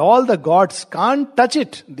 And all the gods can't touch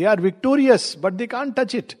it. They are victorious, but they can't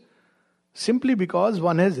touch it. Simply because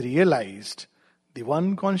one has realized the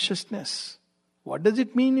one consciousness. What does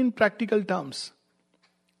it mean in practical terms?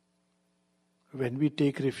 When we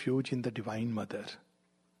take refuge in the Divine Mother,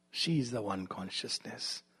 she is the one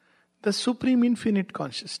consciousness. The supreme infinite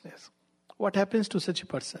consciousness. What happens to such a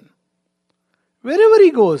person? Wherever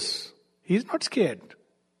he goes, he is not scared.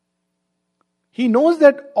 He knows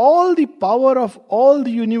that all the power of all the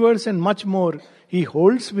universe and much more he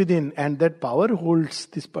holds within, and that power holds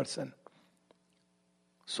this person.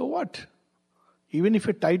 So what? Even if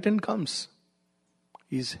a titan comes,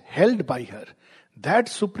 he is held by her. That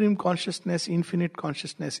supreme consciousness, infinite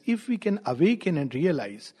consciousness, if we can awaken and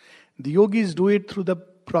realize, the yogis do it through the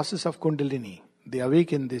process of Kundalini. They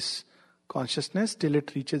awaken this consciousness till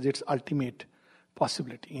it reaches its ultimate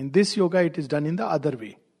possibility. In this yoga, it is done in the other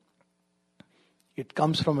way. It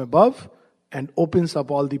comes from above and opens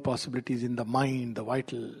up all the possibilities in the mind, the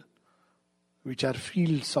vital, which are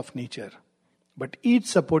fields of nature, but each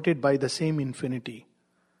supported by the same infinity.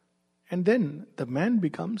 And then the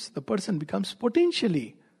person becomes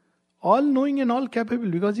potentially all-knowing and all-capable,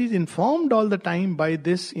 because he is informed all the time by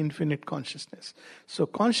this infinite consciousness. So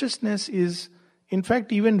consciousness is, in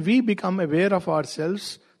fact, even we become aware of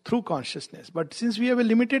ourselves through consciousness. But since we have a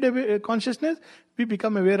limited consciousness, we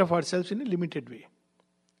become aware of ourselves in a limited way.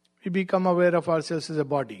 We become aware of ourselves as a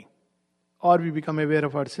body, or we become aware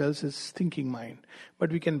of ourselves as thinking mind.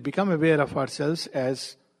 But we can become aware of ourselves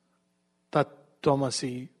as Tat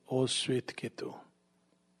Tvamasi, O Shvet Ketu.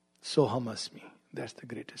 Soham Asmi. That's the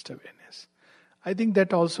greatest awareness. I think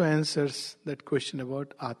that also answers that question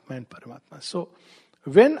about Atma and Paramatma. So,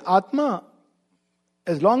 when Atma,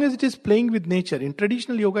 as long as it is playing with nature, in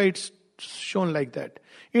traditional yoga it's shown like that.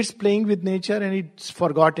 It's playing with nature and it's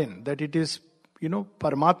forgotten that it is,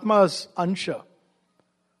 Paramatma's ansha.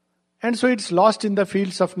 And so it's lost in the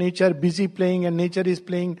fields of nature, busy playing, and nature is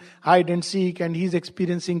playing hide and seek, and he's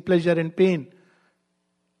experiencing pleasure and pain.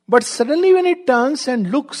 But suddenly when it turns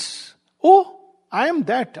and looks, oh, I am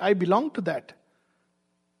that, I belong to that,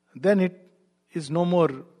 then it is no more,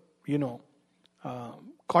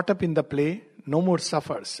 caught up in the play, no more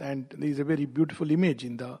suffers. And there is a very beautiful image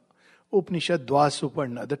in the Upanishad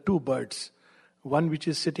Dvasuparna, the two birds. One which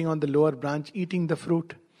is sitting on the lower branch eating the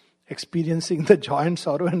fruit, experiencing the joy and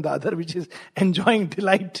sorrow, and the other which is enjoying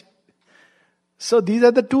delight. So these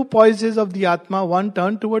are the two poises of the Atma, one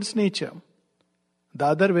turned towards nature, the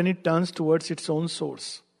other when it turns towards its own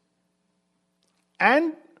source.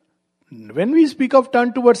 And when we speak of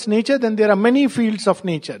turn towards nature, then there are many fields of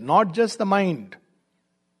nature, not just the mind.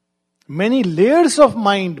 Many layers of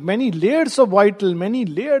mind, many layers of vital, many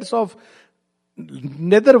layers of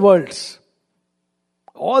nether worlds.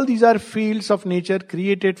 All these are fields of nature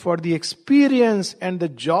created for the experience and the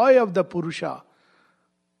joy of the Purusha,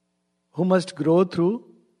 who must grow through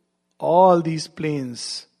all these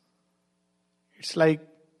planes. It's like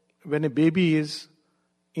when a baby is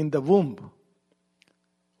in the womb.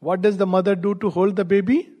 What does the mother do to hold the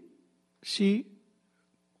baby? She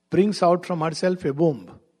brings out from herself a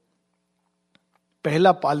womb.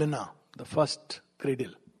 Pehla palana, the first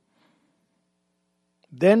cradle.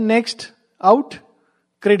 Then next, out,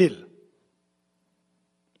 cradle.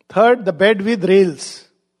 Third, the bed with rails.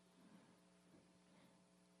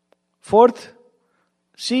 Fourth,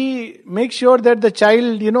 she makes sure that the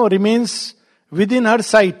child, remains within her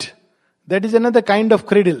sight. That is another kind of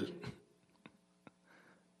cradle.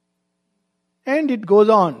 And it goes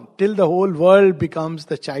on till the whole world becomes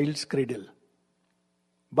the child's cradle.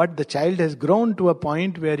 But the child has grown to a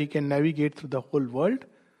point where he can navigate through the whole world,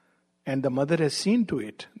 and the mother has seen to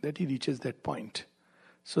it that he reaches that point.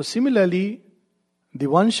 So similarly, the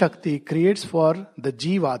one Shakti creates for the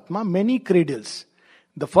Jivatma many cradles.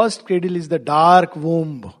 The first cradle is the dark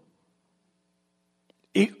womb.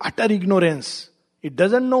 Utter ignorance. It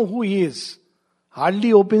doesn't know who he is.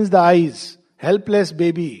 Hardly opens the eyes. Helpless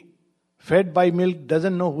baby. Fed by milk,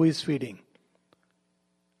 doesn't know who is feeding.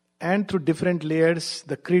 And through different layers,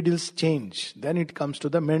 the cradles change. Then it comes to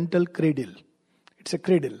the mental cradle. It's a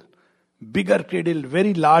cradle. Bigger cradle,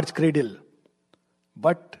 very large cradle.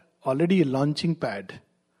 But already a launching pad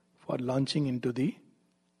for launching into the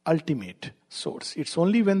ultimate source. It's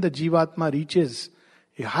only when the Jivatma reaches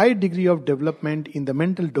a high degree of development in the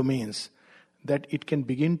mental domains that it can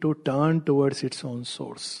begin to turn towards its own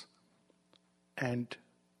source. And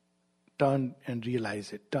turn and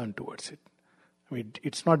realize it, turn towards it. I mean,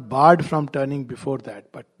 it's not barred from turning before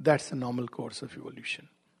that, but that's the normal course of evolution.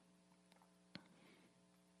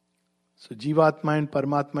 So Jivatma and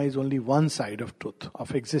Paramatma is only one side of truth,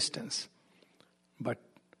 of existence. But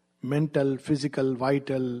mental, physical,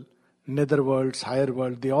 vital, netherworlds, higher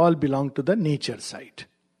world, they all belong to the nature side.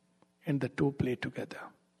 And the two play together.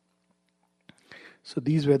 So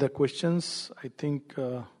these were the questions. I think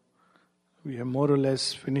we have more or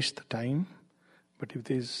less finished the time. But if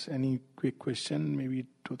there is any quick question, maybe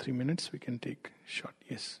 2-3 minutes, we can take short.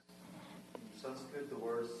 Yes. In Sanskrit, the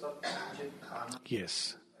word sat, chit, khan.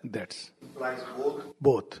 Yes, that's Implies both.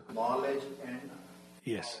 Both. Knowledge and.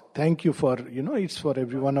 Yes. Thank you for, it's for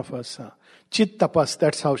every one of us. Chit tapas,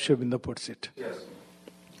 that's how Sri Aurobindo puts it. Yes.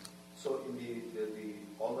 So in the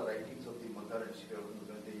all the writings of the Mother and Sri Aurobindo,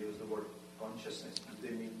 when they use the word consciousness, do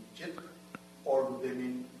they mean chit or do they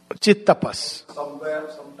mean Chit tapas. somewhere,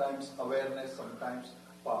 sometimes awareness, sometimes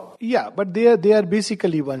power? Yeah, but they are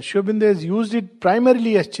basically one. Sri Aurobindo has used it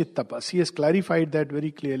primarily as chit tapas. He has clarified that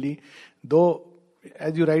very clearly. Though,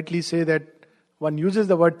 as you rightly say, that one uses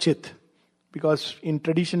the word chit, because in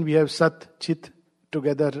tradition we have sat, chit,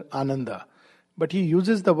 together, ananda. But he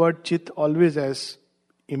uses the word chit always as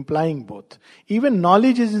implying both. Even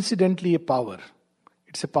knowledge is incidentally a power.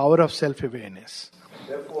 It's a power of self-awareness.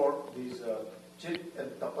 Therefore, these chit and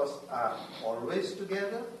tapas are always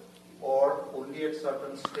together, or only at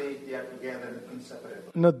certain stage they are together and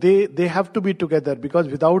inseparable? No, they have to be together, because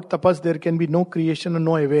without tapas there can be no creation and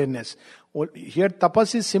no awareness. Here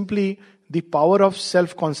tapas is simply the power of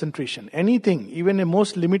self-concentration. Anything, even a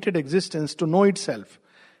most limited existence, to know itself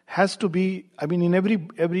has to be, in every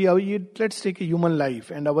let's take a human life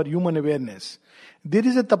and our human awareness. There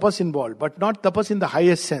is a tapas involved, but not tapas in the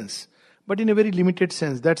highest sense, but in a very limited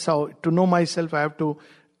sense. That's how, to know myself, I have to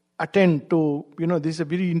attend to, this is a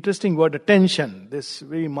very interesting word, attention, this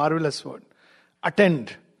very marvelous word.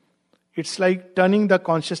 Attend. It's like turning the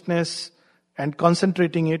consciousness and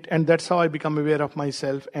concentrating it, and that's how I become aware of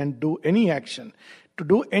myself and do any action. To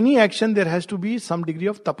do any action, there has to be some degree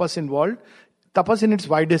of tapas involved. Tapas in its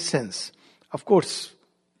widest sense. Of course,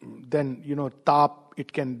 then, tap,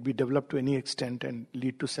 it can be developed to any extent and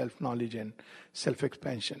lead to self-knowledge and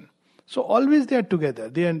self-expansion. So always they are together.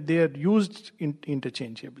 They are used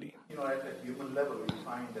interchangeably. At a human level, we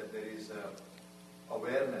find that there is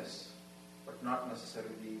awareness, but not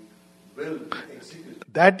necessarily will to execute.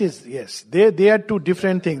 That is, yes. They are two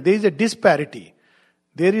different things. There is a disparity.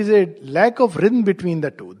 There is a lack of rhythm between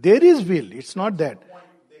the two. There is will. It's not that.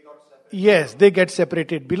 Yes, they get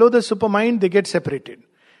separated. Below the supermind, they get separated.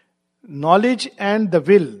 Knowledge and the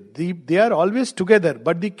will, they are always together,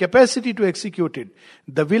 but the capacity to execute it,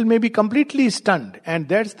 the will may be completely stunned. And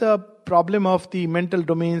that's the problem of the mental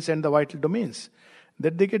domains and the vital domains.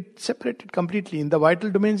 That they get separated completely. In the vital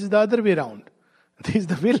domains is the other way around. There is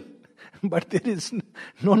the will, but there is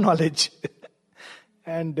no knowledge.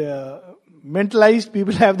 And mentalized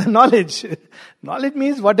people have the knowledge. Knowledge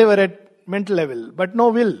means whatever at mental level, but no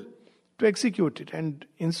will to execute it. And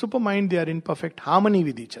in supermind, they are in perfect harmony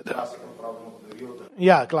with each other. Classical problem of the Yoga.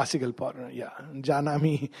 Yeah, classical problem. Yeah,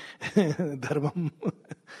 janami dharmam,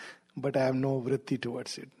 but I have no vritti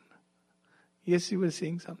towards it. Yes, you were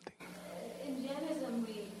saying something. In Jainism,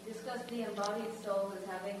 we discuss the embodied soul as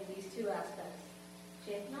having these two aspects,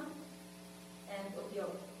 chetna and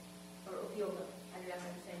upyoga, or upyoga, I guess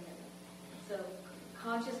I'm saying that. So,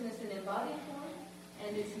 consciousness in embodied form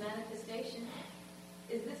and its manifestation.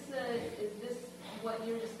 Is this what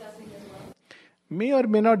you're discussing as well? May or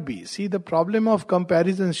may not be. See, the problem of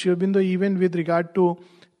comparison, Sri Aurobindo, even with regard to,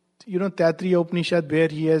 Taittiriya Upanishad, where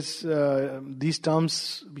he has these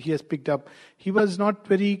terms he has picked up, he was not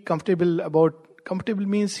very comfortable about. Comfortable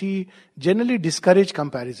means he generally discouraged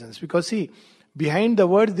comparisons, because see, behind the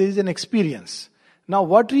words there is an experience. Now,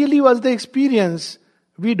 what really was the experience,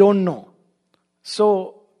 we don't know.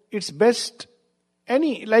 So, it's best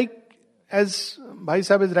as Bhai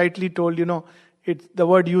Sahib has rightly told, the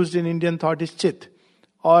word used in Indian thought is chit.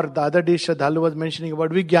 Or the other day Shraddhalu was mentioning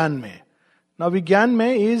about Vigyan Mein. Now Vigyan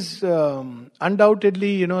Mein is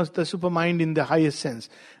undoubtedly, the supermind in the highest sense.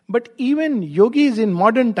 But even yogis in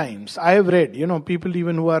modern times, I have read, people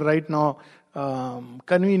even who are right now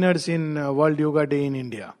conveners in World Yoga Day in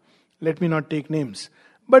India. Let me not take names.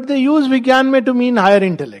 But they use Vigyan Mein to mean higher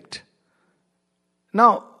intellect.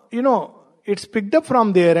 Now, it's picked up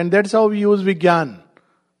from there, and that's how we use Vigyan,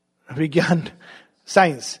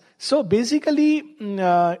 science. So basically,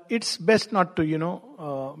 it's best not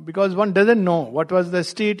to, because one doesn't know what was the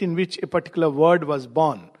state in which a particular word was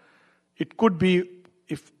born. It could be,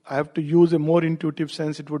 if I have to use a more intuitive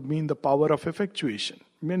sense, it would mean the power of effectuation,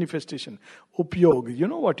 manifestation, upyog,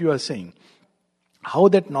 what you are saying. How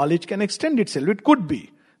that knowledge can extend itself, it could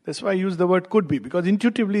be. That's why I use the word could be, because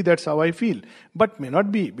intuitively that's how I feel. But may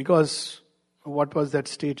not be, because what was that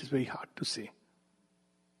state is very hard to say.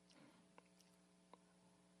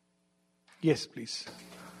 Yes, please.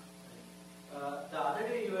 The other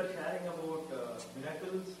day you were sharing about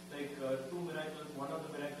miracles, like two miracles. One of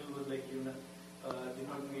the miracles was like you did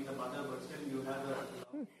not meet the mother, but still you had a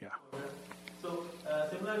love for her. So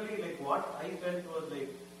similarly, like what I felt was like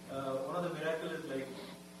one of the miracles is like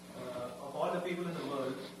of all the people in the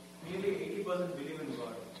world, nearly 80% believe in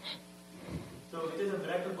God. So which is a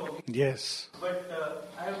miracle for me. Yes. But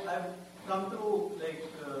I've come through like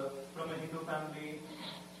from a Hindu family.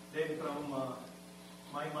 Then from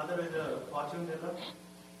my mother is a fortune teller.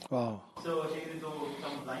 Wow. So she is into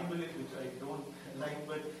some blind beliefs which I don't like,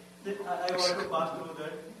 but I want to pass through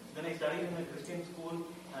that. Then I studied in a Christian school.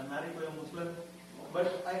 I'm married to a Muslim.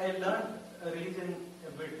 But I learned religion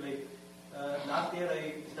a bit. Like last year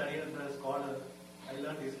I studied as a scholar. I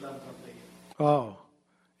learned Islam something. Wow.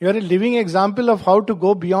 You are a living example of how to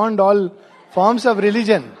go beyond all forms of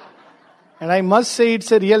religion. And I must say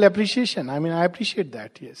it's a real appreciation. I mean, I appreciate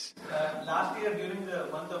that, yes. Last year during the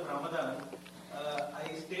month of Ramadan,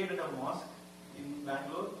 I stayed at a mosque in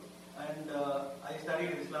Bangalore and I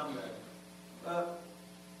studied Islam there.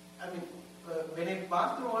 When I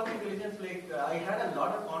passed through all these religions, like I had a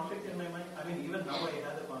lot of conflict in my mind. I mean, even now I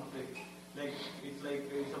have a conflict. Like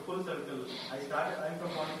it's a full circle. I'm from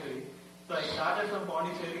Pondicherry. So I started from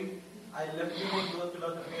Pondicherry. I left behind those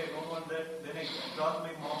philosophy. I don't want that. Then I crossed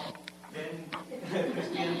my mom. Then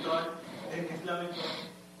Christian thought, then Islamic thought.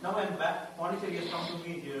 Now I'm back. Pondicherry has come to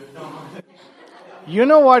me here. You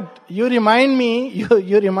know what? You remind me.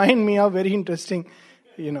 You remind me of very interesting.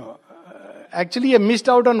 Actually, I missed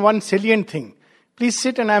out on one salient thing. Please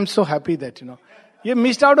sit, and I'm so happy that you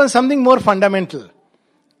missed out on something more fundamental,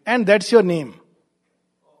 and that's your name.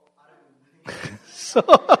 So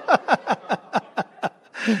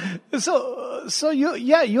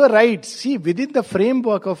you are right. See, within the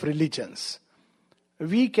framework of religions,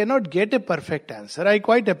 we cannot get a perfect answer. I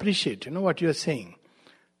quite appreciate, what you are saying.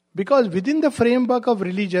 Because within the framework of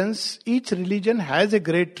religions, each religion has a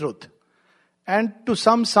great truth. And to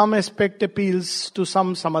some aspect appeals, to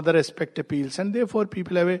some other aspect appeals. And therefore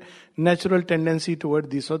people have a natural tendency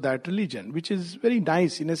toward this or that religion, which is very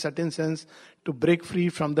nice in a certain sense to break free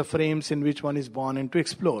from the frames in which one is born and to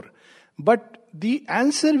explore. But the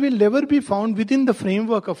answer will never be found within the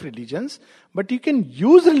framework of religions, but you can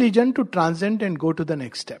use religion to transcend and go to the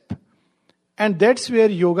next step. And that's where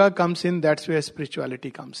yoga comes in, that's where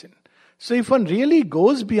spirituality comes in. So if one really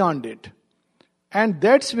goes beyond it, and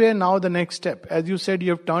that's where now the next step, as you said,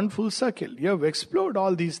 you have turned full circle, you have explored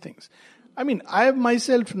all these things. I mean, I have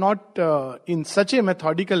myself not in such a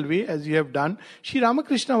methodical way as you have done. Sri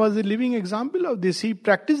Ramakrishna was a living example of this. He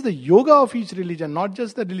practiced the yoga of each religion, not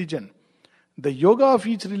just the religion. The yoga of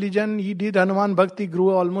each religion, he did Hanuman Bhakti, grew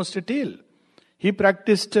almost a tail. He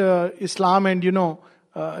practiced Islam and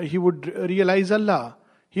he would realize Allah.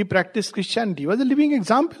 He practiced Christianity. He was a living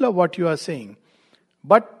example of what you are saying.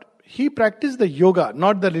 But he practiced the yoga,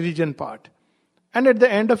 not the religion part. And at the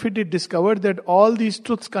end of it, he discovered that all these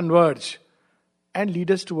truths converge and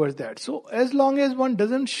lead us towards that. So as long as one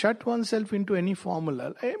doesn't shut oneself into any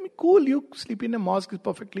formula, I mean, cool, you sleep in a mosque is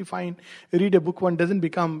perfectly fine. Read a book, one doesn't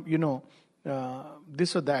become,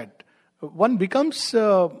 this or that. One becomes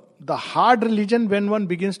the hard religion when one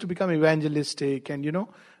begins to become evangelistic and,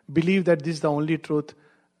 believe that this is the only truth.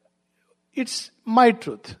 It's my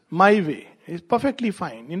truth, my way. It's perfectly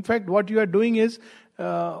fine. In fact, what you are doing is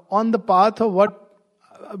on the path of what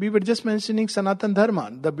we were just mentioning, Sanatan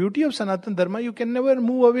Dharma. The beauty of Sanatan Dharma, you can never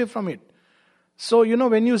move away from it. So,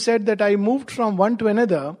 when you said that I moved from one to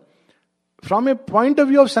another, from a point of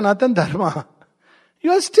view of Sanatan Dharma,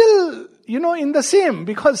 you are still, in the same,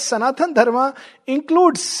 because Sanatan Dharma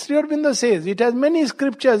includes, Sri Aurobindo says, it has many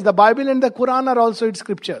scriptures. The Bible and the Quran are also its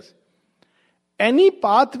scriptures. Any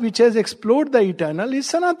path which has explored the eternal is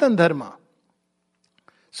Sanatan Dharma.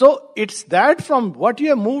 So it's that from what you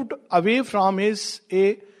have moved away from is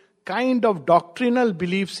a kind of doctrinal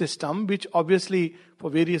belief system, which obviously for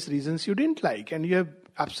various reasons you didn't like, and you have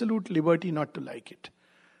absolute liberty not to like it.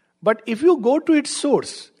 But if you go to its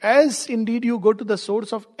source, as indeed you go to the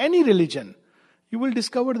source of any religion, you will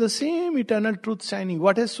discover the same eternal truth shining.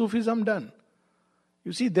 What has Sufism done?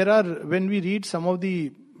 You see, when we read some of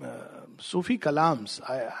the Sufi kalams,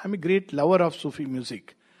 I'm a great lover of Sufi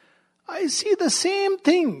music. I see the same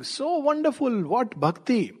thing. So wonderful. What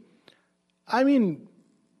bhakti. I mean,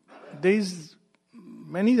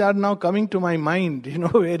 many are now coming to my mind,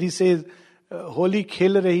 where he says, Holi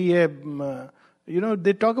khel rahi hai.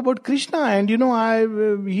 They talk about Krishna and,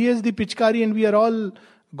 he is the Pichkari and we are all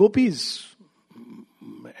gopis.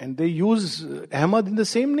 And they use Ahmad in the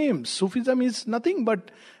same name. Sufism is nothing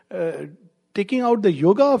but taking out the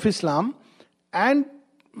yoga of Islam and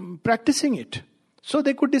practicing it. So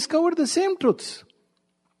they could discover the same truths.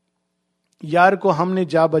 यार को हमने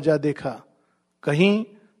जा बजा देखा, कहीं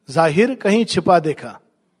जाहिर कहीं छिपा देखा.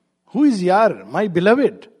 Who is यार? My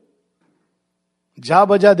beloved. जा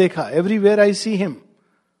बजा देखा. Everywhere I see him.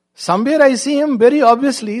 Somewhere I see him very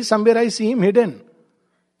obviously, somewhere I see him hidden.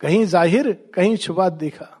 कहीं जाहिर कहीं छुपा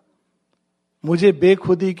देखा. मुझे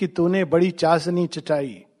बेखुदी की तूने बड़ी चाशनी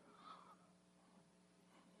चटाई.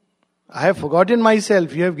 I have forgotten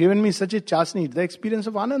myself. You have given me such a chasni. The experience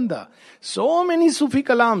of Ananda. So many Sufi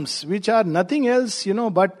kalams, which are nothing else,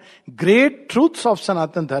 but great truths of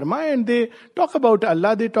Sanatan Dharma. And they talk about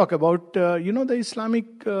Allah, they talk about, the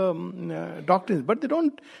Islamic doctrines. But they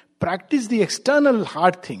don't practice the external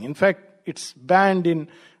hard thing. In fact, it's banned in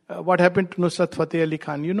what happened to Nusrat Fateh Ali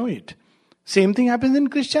Khan. You know it. Same thing happens in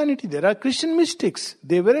Christianity. There are Christian mystics.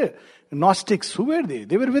 They were Gnostics. Who were they?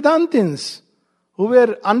 They were Vedantins, who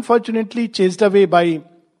were unfortunately chased away by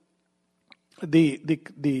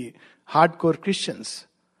the hardcore Christians.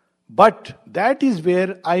 But that is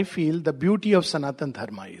where I feel the beauty of Sanatan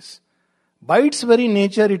Dharma is. By its very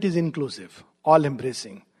nature, it is inclusive,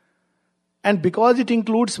 all-embracing. And because it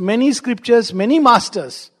includes many scriptures, many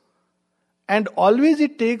masters, and always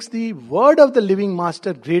it takes the word of the living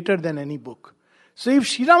master greater than any book. So if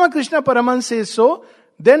Sri Ramakrishna Paraman says so,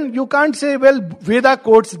 then you can't say, well, Veda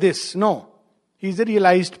quotes this. No. He's a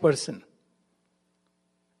realized person.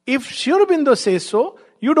 If Sri Aurobindo says so,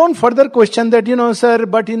 you don't further question that, sir,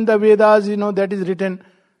 but in the Vedas, that is written.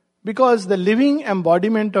 Because the living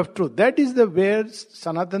embodiment of truth, that is where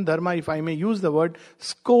Sanatan Dharma, if I may use the word,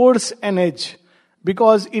 scores an edge.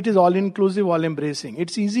 Because it is all-inclusive, all-embracing.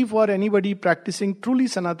 It's easy for anybody practicing truly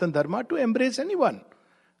Sanatan Dharma to embrace anyone.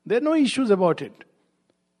 There are no issues about it.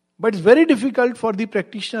 But it's very difficult for the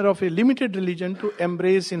practitioner of a limited religion to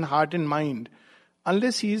embrace in heart and mind,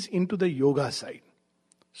 unless he is into the yoga side.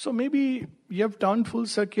 So maybe you have turned full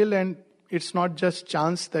circle and it's not just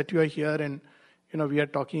chance that you are here and we are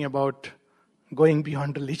talking about going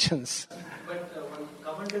beyond religions. But one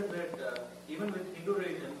comment is that even with Hindu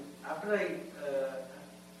religion, after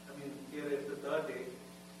here is the third day,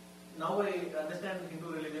 now I understand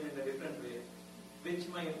Hindu religion in a different way, which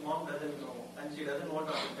my mom doesn't know, and she doesn't want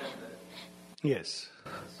to understand that. Yes.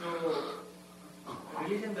 So,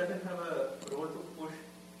 religion doesn't have a role to push.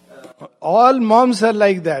 All moms are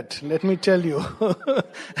like that, let me tell you.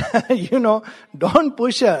 Don't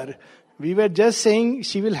push her. We were just saying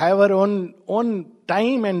she will have her own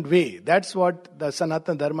time and way. That's what the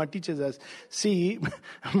Sanatana Dharma teaches us. See,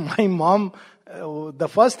 my mom, the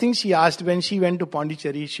first thing she asked when she went to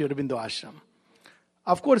Pondicherry, Sri Aurobindo Ashram.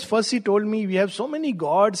 Of course, first she told me, we have so many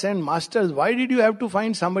gods and masters. Why did you have to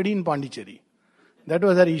find somebody in Pondicherry? That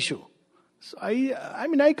was her issue. So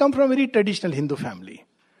I come from a very traditional Hindu family.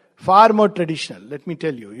 Far more traditional, let me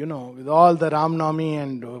tell you, with all the Ram Navami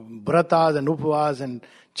and Vratas and Upavas and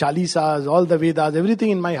Chalisas, all the Vedas,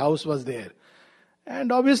 everything in my house was there.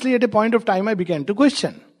 And obviously at a point of time I began to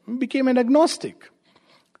question, became an agnostic.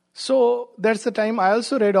 So that's the time I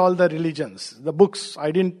also read all the religions, the books.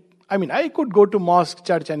 I could go to mosque,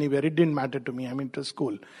 church, anywhere, it didn't matter to me, it was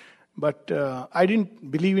school. But I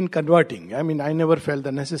didn't believe in converting, I never felt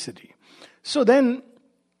the necessity. So then,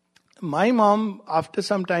 my mom, after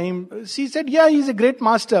some time, she said, yeah, he's a great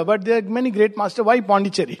master, but there are many great masters. Why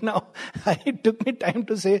Pondicherry? Now, it took me time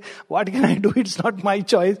to say, what can I do? It's not my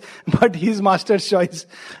choice, but his master's choice.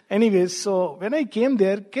 Anyways, so when I came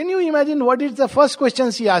there, can you imagine what is the first question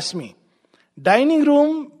she asked me? Dining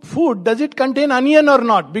room food, does it contain onion or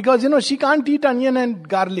not? Because, she can't eat onion and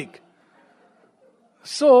garlic.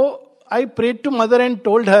 So, I prayed to mother and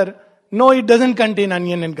told her, no, it doesn't contain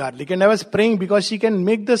onion and garlic. And I was praying because she can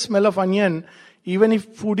make the smell of onion even if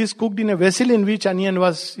food is cooked in a vessel in which onion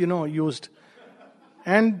was, used.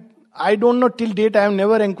 And I don't know, till date I have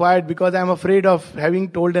never inquired because I am afraid of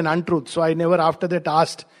having told an untruth. So I never after that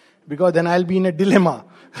asked because then I'll be in a dilemma.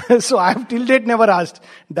 So I have till date never asked.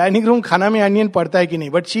 Dining room khana mein onion padta hai ki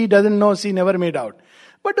nahi? But she doesn't know, she never made out.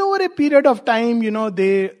 But over a period of time,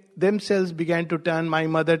 they themselves began to turn. My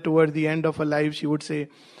mother toward the end of her life, she would say,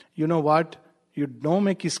 you know what? You know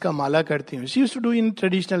मैं किसका माला करती हूँ. She used to do in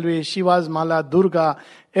traditional way. Shiva's mala, Durga,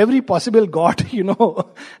 every possible god,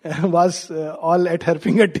 was all at her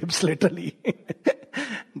fingertips literally.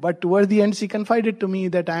 But towards the end she confided to me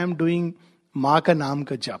that I am doing माँ का नाम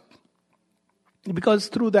का जप. Because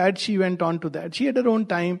through that she went on to that. She had her own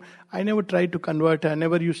time. I never tried to convert her. I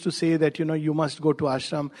never used to say that, you must go to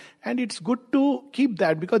ashram. And it's good to keep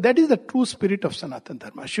that because that is the true spirit of Sanatana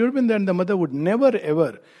Dharma. Sri Aurobindo and the mother would never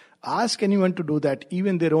ever ask anyone to do that,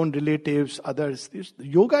 even their own relatives, others.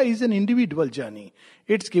 Yoga is an individual journey.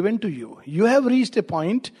 It's given to you. You have reached a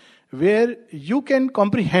point where you can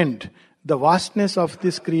comprehend the vastness of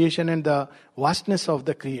this creation and the vastness of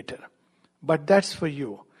the Creator. But that's for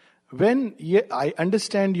you. When I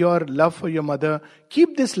understand your love for your mother,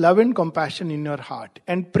 keep this love and compassion in your heart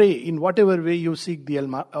and pray in whatever way you seek the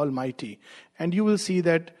Almighty. And you will see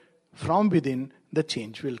that from within the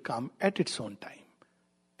change will come at its own time.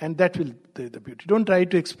 And that will be the beauty. Don't try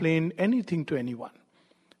to explain anything to anyone.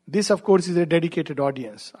 This, of course, is a dedicated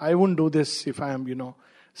audience. I wouldn't do this if I am,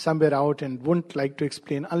 somewhere out and wouldn't like to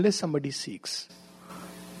explain unless somebody seeks.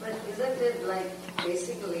 But isn't it like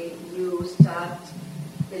basically you start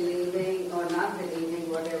believing or not believing,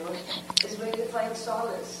 whatever, is when you find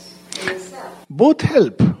solace in yourself? Both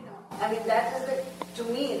help. That is to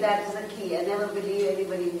me, that is the key. I never believe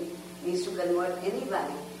anybody needs to convert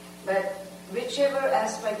anybody. But whichever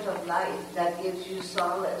aspect of life that gives you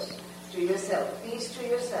solace to yourself, peace to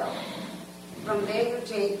yourself, from there you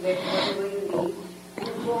take whatever you need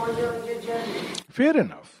and go on your journey. Fair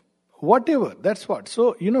enough. Whatever, that's what.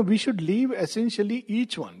 So, we should leave essentially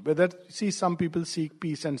each one. Whether, some people seek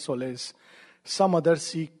peace and solace, some others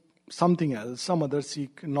seek something else, some others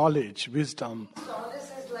seek knowledge, wisdom.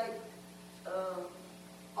 Solace is like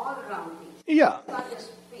all around peace. Yeah. It's not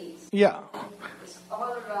just peace. Yeah. It's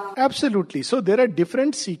all around. Absolutely. So there are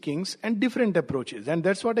different seekings and different approaches. And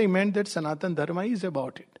that's what I meant that Sanatana Dharma is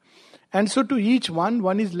about it. And so to each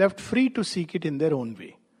one is left free to seek it in their own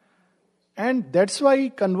way. And that's why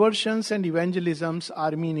conversions and evangelisms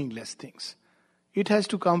are meaningless things. It has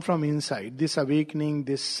to come from inside, this awakening,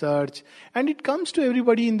 this search. And it comes to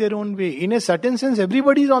everybody in their own way. In a certain sense,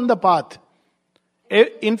 everybody is on the path.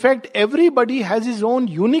 In fact, everybody has his own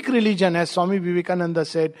unique religion, as Swami Vivekananda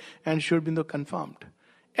said, and Sri Aurobindo confirmed.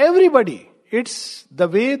 Everybody. It's the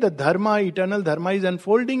way the dharma, eternal dharma is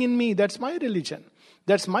unfolding in me. That's my religion.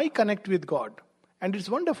 That's my connect with God. And it's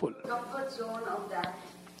wonderful. Comfort zone of that.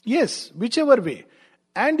 Yes, whichever way.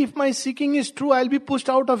 And if my seeking is true, I'll be pushed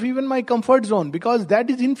out of even my comfort zone because that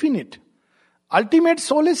is infinite. Ultimate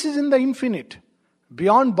solace is in the infinite.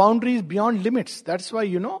 Beyond boundaries, beyond limits. That's why,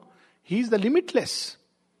 He is the limitless.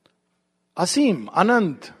 Asim,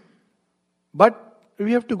 Anant. But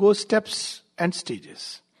we have to go steps and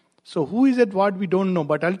stages. So who is at what we don't know.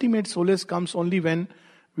 But ultimate solace comes only when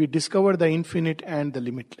we discover the infinite and the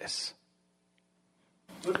limitless.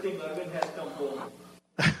 Good thing Arvind has come home.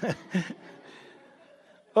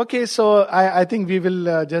 Okay, so I think we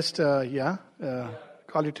will just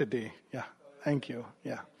call it a day. Yeah, thank you.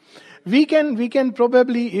 Yeah, we can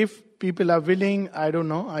probably, if people are willing, I don't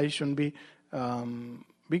know, I shouldn't be.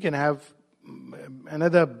 We can have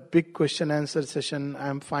another big question answer session.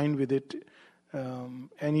 I'm fine with it.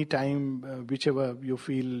 Anytime, whichever you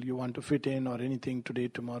feel you want to fit in or anything, today,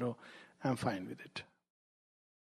 tomorrow, I'm fine with it.